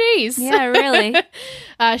 Poor Chase. Yeah, really.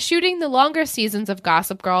 Shooting the longer seasons of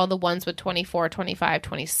Gossip Girl, the ones with 24, 25,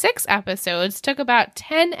 26 episodes, took about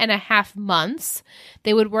 10 and a half months.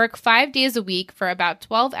 They would work 5 days a week for about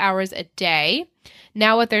 12 hours a day.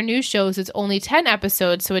 Now with their new shows, it's only 10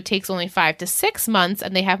 episodes, so it takes only 5 to 6 months,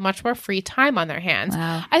 and they have much more free time on their hands.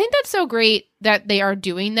 Wow. I think that's so great that they are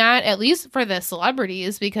doing that, at least for the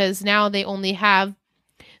celebrities, because now they only have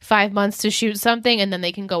 5 months to shoot something and then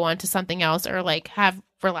they can go on to something else or have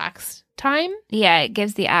relaxed time. Yeah, it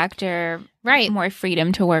gives the actor more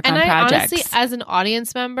freedom to work on projects. Honestly, as an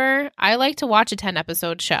audience member, I like to watch a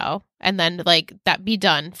 10-episode show and then that be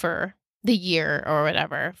done for the year or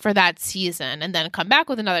whatever for that season and then come back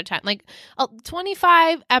with another 10.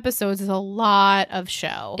 25 episodes is a lot of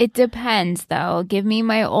show. It depends, though. Give me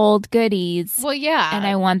my old goodies. Well, yeah. And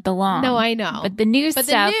I want the long. No, I know. But the new stuff,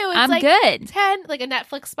 I'm good. 10, like a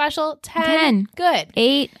Netflix special, 10. Good.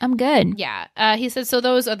 8, I'm good. Yeah. He said, so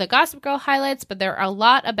those are the Gossip Girl highlights, but there are a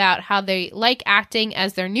lot about how they like acting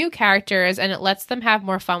as their new characters, and it lets them have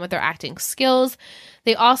more fun with their acting skills.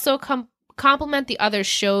 They also complement the other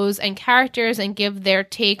shows and characters and give their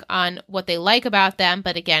take on what they like about them.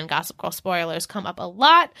 But again, Gossip Girl spoilers come up a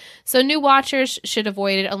lot, so new watchers should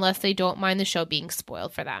avoid it unless they don't mind the show being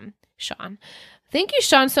spoiled for them. Sean. Thank you,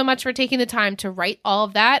 Sean, so much for taking the time to write all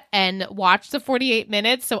of that and watch the 48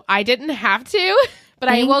 minutes so I didn't have to. But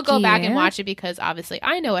I will go back and watch it because obviously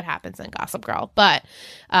I know what happens in Gossip Girl. But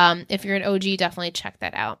if you're an OG, definitely check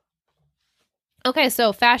that out. Okay,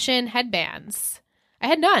 so fashion headbands. I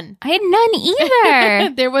had none. I had none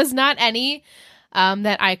either. There was not any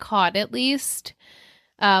that I caught, at least.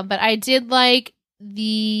 But I did like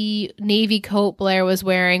the navy coat Blair was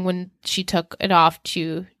wearing when she took it off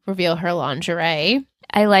to reveal her lingerie.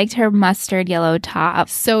 I liked her mustard yellow top.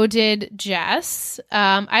 So did Jess.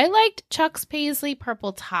 I liked Chuck's paisley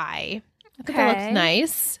purple tie. I think that looked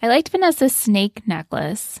nice. I liked Vanessa's snake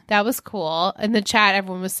necklace. That was cool. In the chat,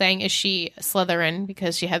 everyone was saying, is she Slytherin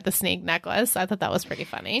because she had the snake necklace? I thought that was pretty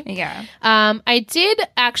funny. Yeah. I did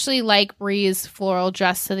actually like Bree's floral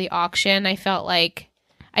dress to the auction. I felt like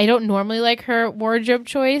I don't normally like her wardrobe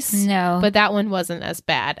choice. No. But that one wasn't as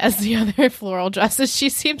bad as the other floral dresses she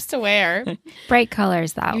seems to wear. Bright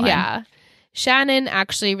colors, that one. Yeah. Shannon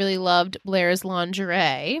actually really loved Blair's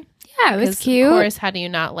lingerie. Yeah, it was 'Cause, cute. Of course, how do you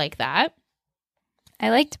not like that? I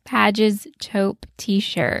liked Padge's taupe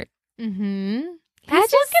t-shirt. Mm-hmm. Padge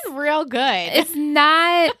He's looking real good. It's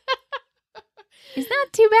not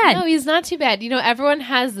too bad. No, he's not too bad. Everyone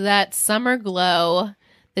has that summer glow,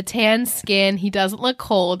 the tan skin. He doesn't look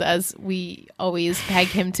cold, as we always peg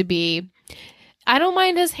him to be. I don't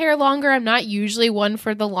mind his hair longer. I'm not usually one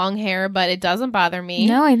for the long hair, but it doesn't bother me.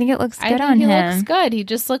 No, I think it looks good on he him. looks good. He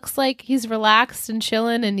just looks like he's relaxed and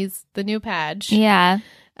chilling, and he's the new Padge. Yeah.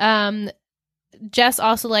 Jess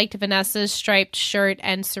also liked Vanessa's striped shirt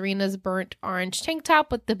and Serena's burnt orange tank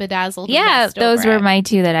top with the bedazzled vest those over were it. my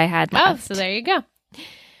two that I had left. Oh, so there you go.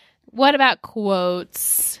 What about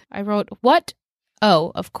quotes? I wrote, what?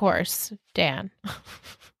 Oh, of course, Dan.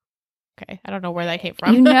 Okay, I don't know where that came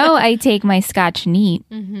from. I take my scotch neat.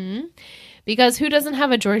 Mm-hmm. Because who doesn't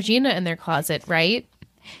have a Georgina in their closet, right?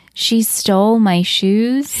 She stole my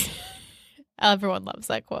shoes. Everyone loves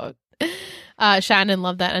that quote. Shannon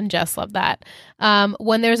loved that, and Jess loved that.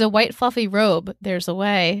 When there's a white fluffy robe, there's a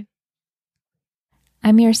way.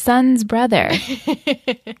 I'm your son's brother.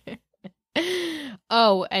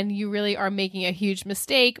 Oh, and you really are making a huge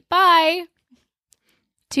mistake. Bye.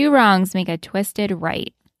 2 wrongs make a twisted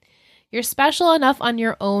right. You're special enough on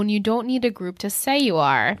your own. You don't need a group to say you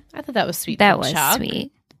are. I thought that was sweet. That from was Chuck.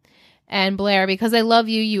 sweet. And Blair, because I love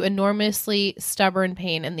you, you enormously stubborn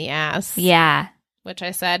pain in the ass. Yeah. Which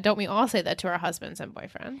I said, don't we all say that to our husbands and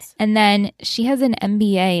boyfriends? And then she has an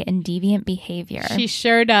MBA in deviant behavior. She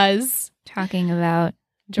sure does. Talking about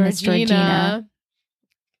Miss Georgina.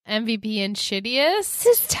 MVP and shittiest. This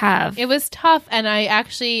is tough. It was tough, and I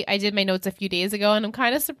did my notes a few days ago, and I'm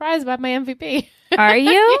kind of surprised about my MVP. Are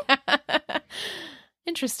you? Yeah.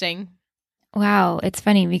 Interesting. Wow. It's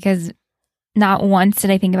funny because not once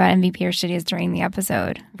did I think about MVP or shittiest during the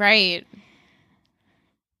episode. Right.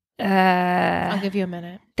 I'll give you a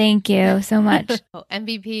minute. Thank you so much. Oh,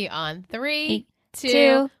 MVP on 3, 2,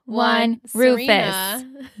 2, 1. 1. Serena.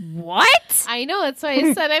 Rufus. What? I know. That's why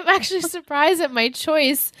I said I'm actually surprised at my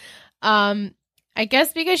choice. I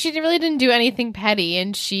guess because she really didn't do anything petty,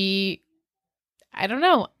 and I don't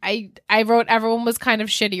know. I wrote everyone was kind of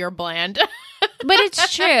shitty or bland. But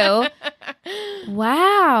it's true.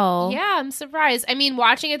 Wow. Yeah, I'm surprised. I mean,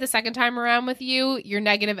 watching it the second time around with you, your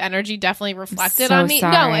negative energy definitely reflected so on me.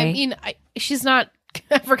 sorry. No, I mean, she's not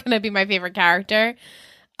ever going to be my favorite character.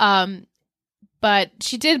 But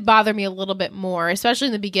she did bother me a little bit more, especially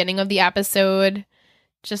in the beginning of the episode.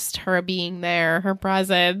 Just her being there, her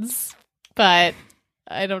presence. But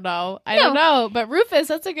I don't know. I don't know. But Rufus,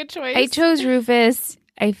 that's a good choice. I chose Rufus.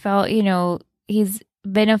 I felt, he's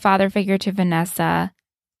been a father figure to Vanessa.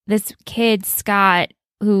 This kid, Scott,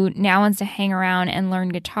 who now wants to hang around and learn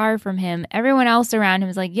guitar from him. Everyone else around him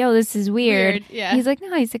is like, yo, this is weird. Yeah. He's like,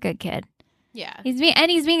 no, he's a good kid. Yeah. He's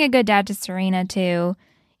being a good dad to Serena, too.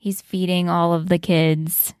 He's feeding all of the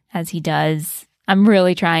kids as he does. I'm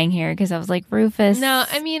really trying here because I was like, Rufus. No,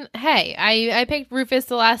 I mean, hey, I picked Rufus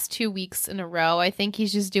the last 2 weeks in a row. I think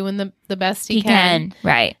he's just doing the best he can.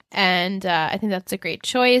 Right. And I think that's a great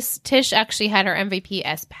choice. Tish actually had her MVP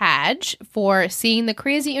as Padge for seeing the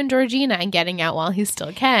crazy in Georgina and getting out while he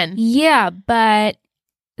still can. Yeah, but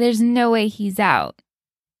there's no way he's out.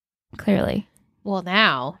 Clearly. Well,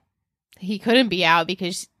 now he couldn't be out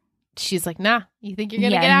because she's like, nah, you think you're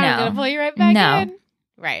going to Yeah, get out? no. I'm going to pull you right back No. in.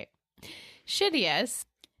 Right. Shittiest.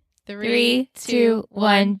 3, 2,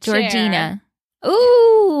 1. Chair. Georgina.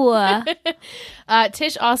 Ooh.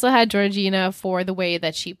 Tish also had Georgina for the way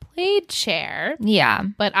that she played Chair, Yeah.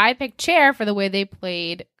 but I picked Chair for the way they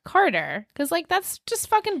played Carter because, that's just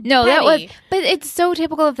fucking No, petty. that was, but it's so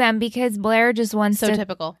typical of them because Blair just wants so to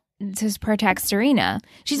typical. protect Serena.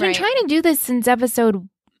 She's been Right. trying to do this since episode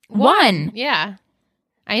 1. Yeah.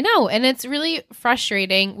 I know, and it's really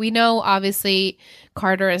frustrating. We know, obviously,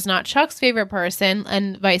 Carter is not Chuck's favorite person,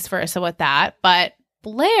 and vice versa with that. But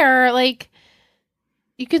Blair,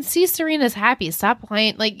 you can see Serena's happy. Stop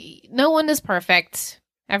playing. No one is perfect.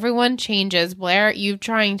 Everyone changes. Blair, you're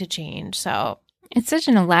trying to change, so. It's such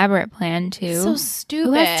an elaborate plan, too. So stupid.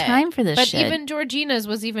 Who has time for this but shit? even Georgina's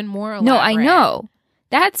was even more elaborate. No, I know.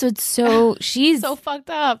 That's what's so... She's So fucked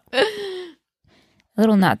up. a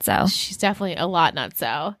little nutso. She's definitely a lot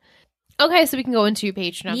nutso. Okay, so we can go into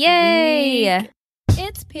Patron of the Yay! Week.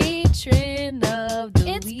 It's Patron of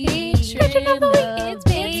the Week. Patron of the Week. It's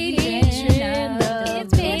Patron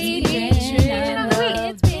of the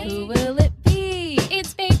Week. Who will it be?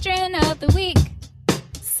 It's Patron of the Week.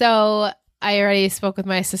 So I already spoke with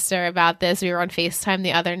my sister about this. We were on FaceTime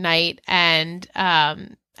the other night, and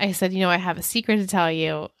I said, I have a secret to tell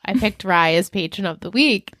you. I picked Rye as Patron of the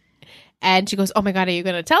Week. And she goes, oh my God, are you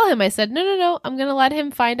going to tell him? I said, no. I'm going to let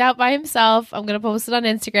him find out by himself. I'm going to post it on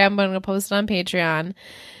Instagram. I'm going to post it on Patreon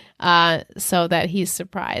so that he's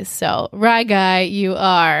surprised. So, Rye Guy, you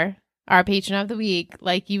are our patron of the week.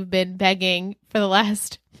 Like you've been begging for the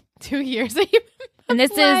last 2 years. And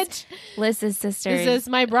this is Liz's sister. This is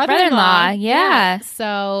my brother-in-law. Yeah.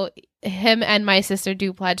 So him and my sister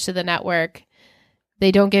do pledge to the network.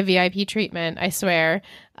 They don't get VIP treatment, I swear.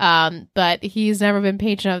 But he's never been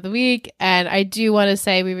patron of the week. And I do want to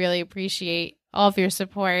say we really appreciate all of your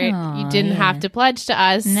support. You didn't have to pledge to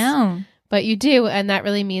us. No. But you do. And that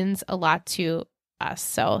really means a lot to us.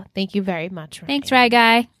 So thank you very much. Thanks, Rye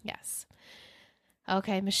Guy. Yes.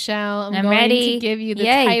 Okay, Michelle, I'm going ready. to give you the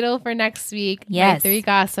Yay. title for next week. Yes. My 3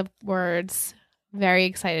 gossip words. Very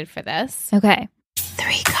excited for this. Okay.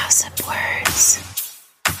 3 gossip words.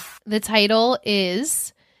 The title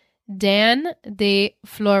is Dan de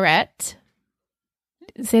Floret.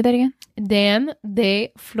 Say that again. Dan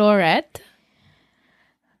de Floret.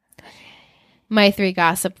 My 3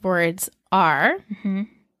 gossip words are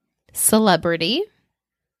celebrity,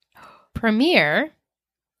 premiere,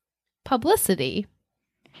 publicity.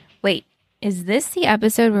 Wait, is this the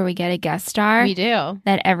episode where we get a guest star We do.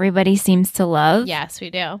 that everybody seems to love? Yes, we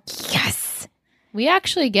do. Yes. We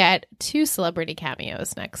actually get 2 celebrity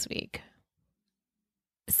cameos next week.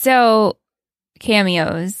 So,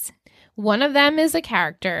 cameos. One of them is a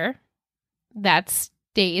character that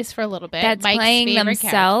stays for a little bit. That's Mike's playing favorite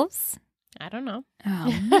themselves. I don't know.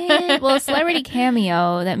 Oh, man. Well, celebrity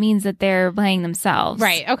cameo, that means that they're playing themselves.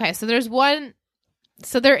 Right. Okay. So there's one.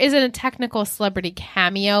 So there isn't a technical celebrity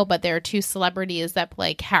cameo, but there are 2 celebrities that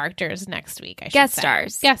play characters next week. I should Guest say.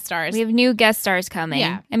 stars. Guest stars. We have new guest stars coming.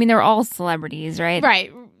 Yeah. I mean, they're all celebrities, right?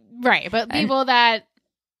 Right. But people that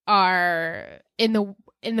are in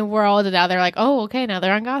the world and now they're like, oh, okay, now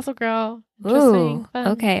they're on Gossip Girl. Interesting. Ooh. Fun.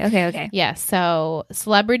 Okay. Yeah. So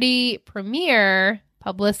celebrity premiere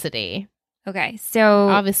publicity. Okay. So,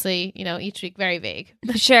 Obviously, each week very vague.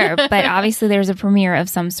 sure. But obviously, there's a premiere of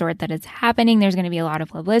some sort that is happening. There's going to be a lot of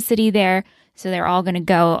publicity there. So, they're all going to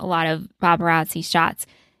go a lot of paparazzi shots.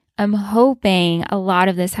 I'm hoping a lot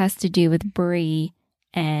of this has to do with Bree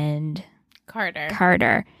and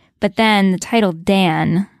Carter. But then the title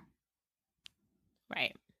Dan,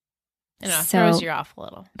 Right. I know, So- throws you off a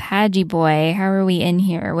little. Padgy Boy, how are we in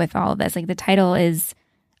here with all of this? Like the title is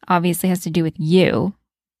obviously has to do with you.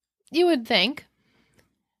 You would think.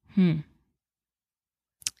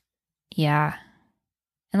 Yeah.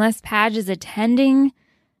 Unless Padge is attending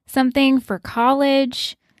something for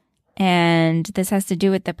college and this has to do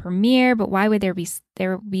with the premiere, but why would there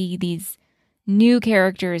be these new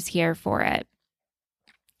characters here for it?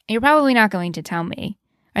 You're probably not going to tell me.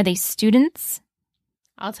 Are they students?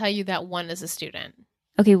 I'll tell you that one is a student.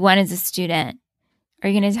 Okay, one is a student. Are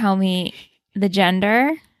you going to tell me the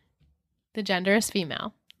gender? The gender is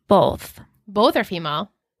female. Both. Both are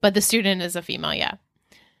female, but the student is a female, yeah.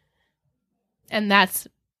 And that's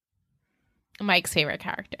Mike's favorite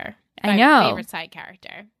character. I My know. favorite side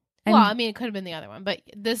character. And- Well, I mean, it could have been the other one, but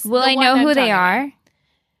this. Will the I one know I'm who they talking about. are?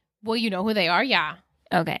 Well, you know who they are, yeah.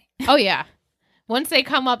 Okay. Oh yeah. Once they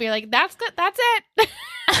come up, you're like, that's good. That's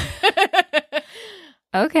it.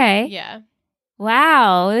 Okay. Yeah.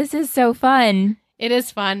 Wow, this is so fun. It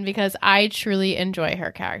is fun because I truly enjoy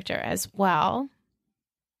her character as well.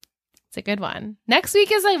 It's a good one. Next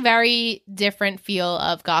week is a very different feel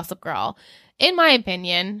of Gossip Girl, in my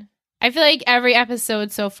opinion. I feel like every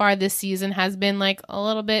episode so far this season has been like a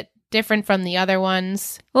little bit different from the other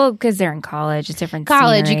ones. Well, because they're in college, it's different.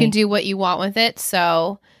 College, you scenery. can do what you want with it.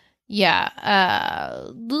 So, yeah.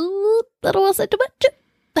 Little was it too much?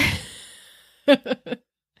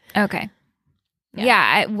 Okay.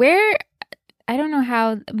 Yeah. Yeah. I don't know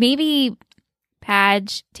how. Maybe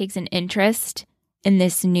Padge takes an interest in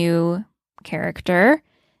this new character,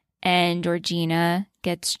 and Georgina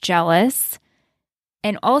gets jealous.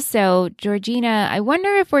 And also, Georgina, I wonder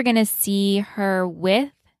if we're going to see her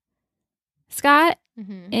with Scott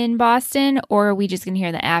Mm-hmm. in Boston, or are we just going to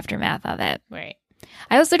hear the aftermath of it? Right.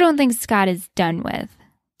 I also don't think Scott is done with.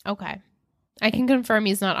 Okay. I can confirm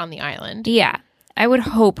he's not on the island. Yeah. I would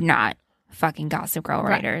hope not. Fucking Gossip Girl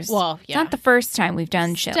Right. writers. Well, It's yeah. not the first time we've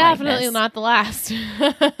done shit Definitely like this. not the last.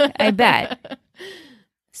 I bet.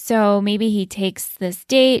 So maybe he takes this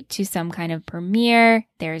date to some kind of premiere.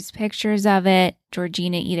 There's pictures of it.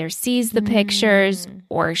 Georgina either sees the pictures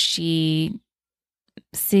or she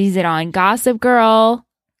sees it on Gossip Girl,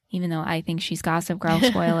 even though I think she's Gossip Girl.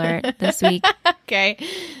 Spoiler this week. Okay.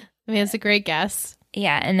 I mean, it's a great guess.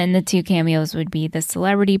 Yeah, and then the 2 cameos would be the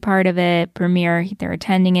celebrity part of it, premiere, they're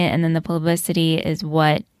attending it, and then the publicity is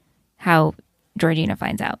how Georgina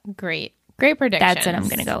finds out. Great prediction. That's what I'm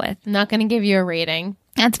going to go with. I'm not going to give you a rating.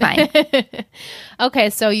 That's fine. Okay,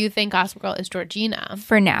 so you think Gossip Girl is Georgina.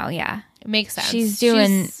 For now, yeah. It makes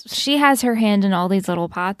sense. She has her hand in all these little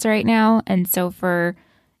pots right now. And so for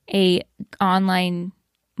a online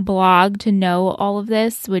blog to know all of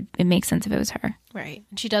this, it make sense if it was her. Right.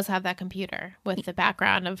 She does have that computer with the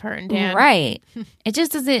background of her and Dan. Right. It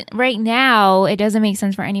just doesn't, right now, it doesn't make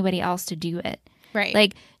sense for anybody else to do it. Right.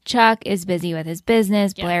 Like Chuck is busy with his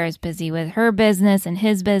business. Yeah. Blair is busy with her business and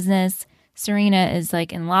his business. Serena is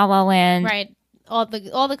like in La La Land. Right. All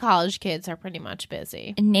the college kids are pretty much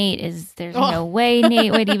busy. And there's no way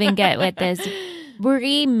Nate would even get with this.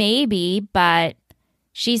 Brie, maybe, but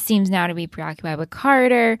she seems now to be preoccupied with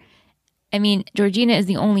Carter. I mean, Georgina is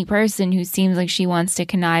the only person who seems like she wants to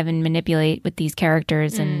connive and manipulate with these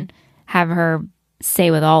characters and have her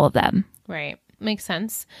say with all of them. Right. Makes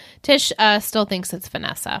sense. Tish still thinks it's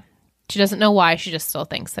Vanessa. She doesn't know why. She just still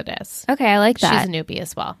thinks it is. Okay, I like that. She's a newbie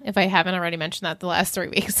as well, if I haven't already mentioned that the last 3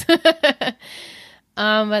 weeks.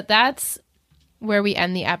 But that's where we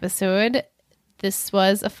end the episode. This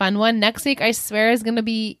was a fun one. Next week, I swear, is going to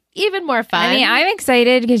be even more fun. I mean, I'm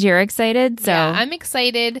excited because you're excited. So yeah, I'm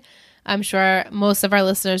excited. I'm sure most of our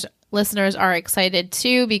listeners are excited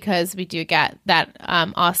too, because we do get that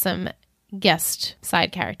awesome guest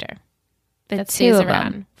side character that stays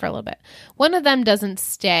around for a little bit. One of them doesn't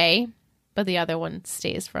stay, but the other one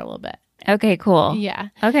stays for a little bit. Okay, cool. Yeah.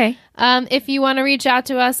 Okay. If you want to reach out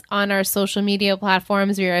to us on our social media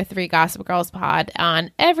platforms, we are 3 Gossip Girls Pod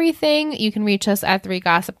on everything. You can reach us at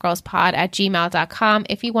 3gossipgirlspod@gmail.com.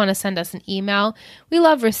 If you want to send us an email, we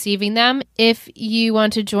love receiving them. If you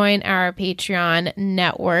want to join our Patreon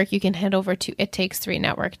network, you can head over to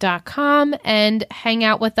ittakes3network.com and hang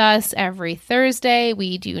out with us every Thursday.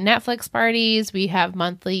 We do Netflix parties. We have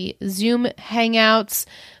monthly Zoom hangouts,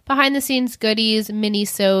 behind the scenes goodies,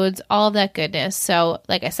 mini-sodes, all of that goodness. So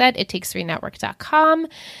like I said, ittakes3network.com.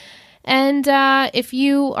 And if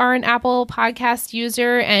you are an Apple podcast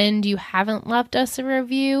user and you haven't left us a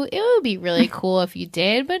review, it would be really cool if you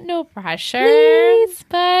did, but no pressure. Please.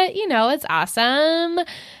 But, it's awesome.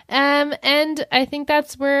 And I think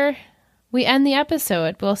that's where we end the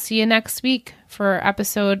episode. We'll see you next week for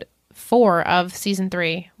episode 4 of season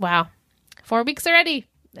 3. Wow. 4 weeks already.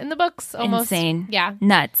 In the books, almost. Insane. Yeah.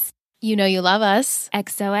 Nuts. You know you love us.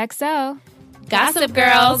 XOXO. Gossip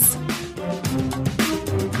Girls.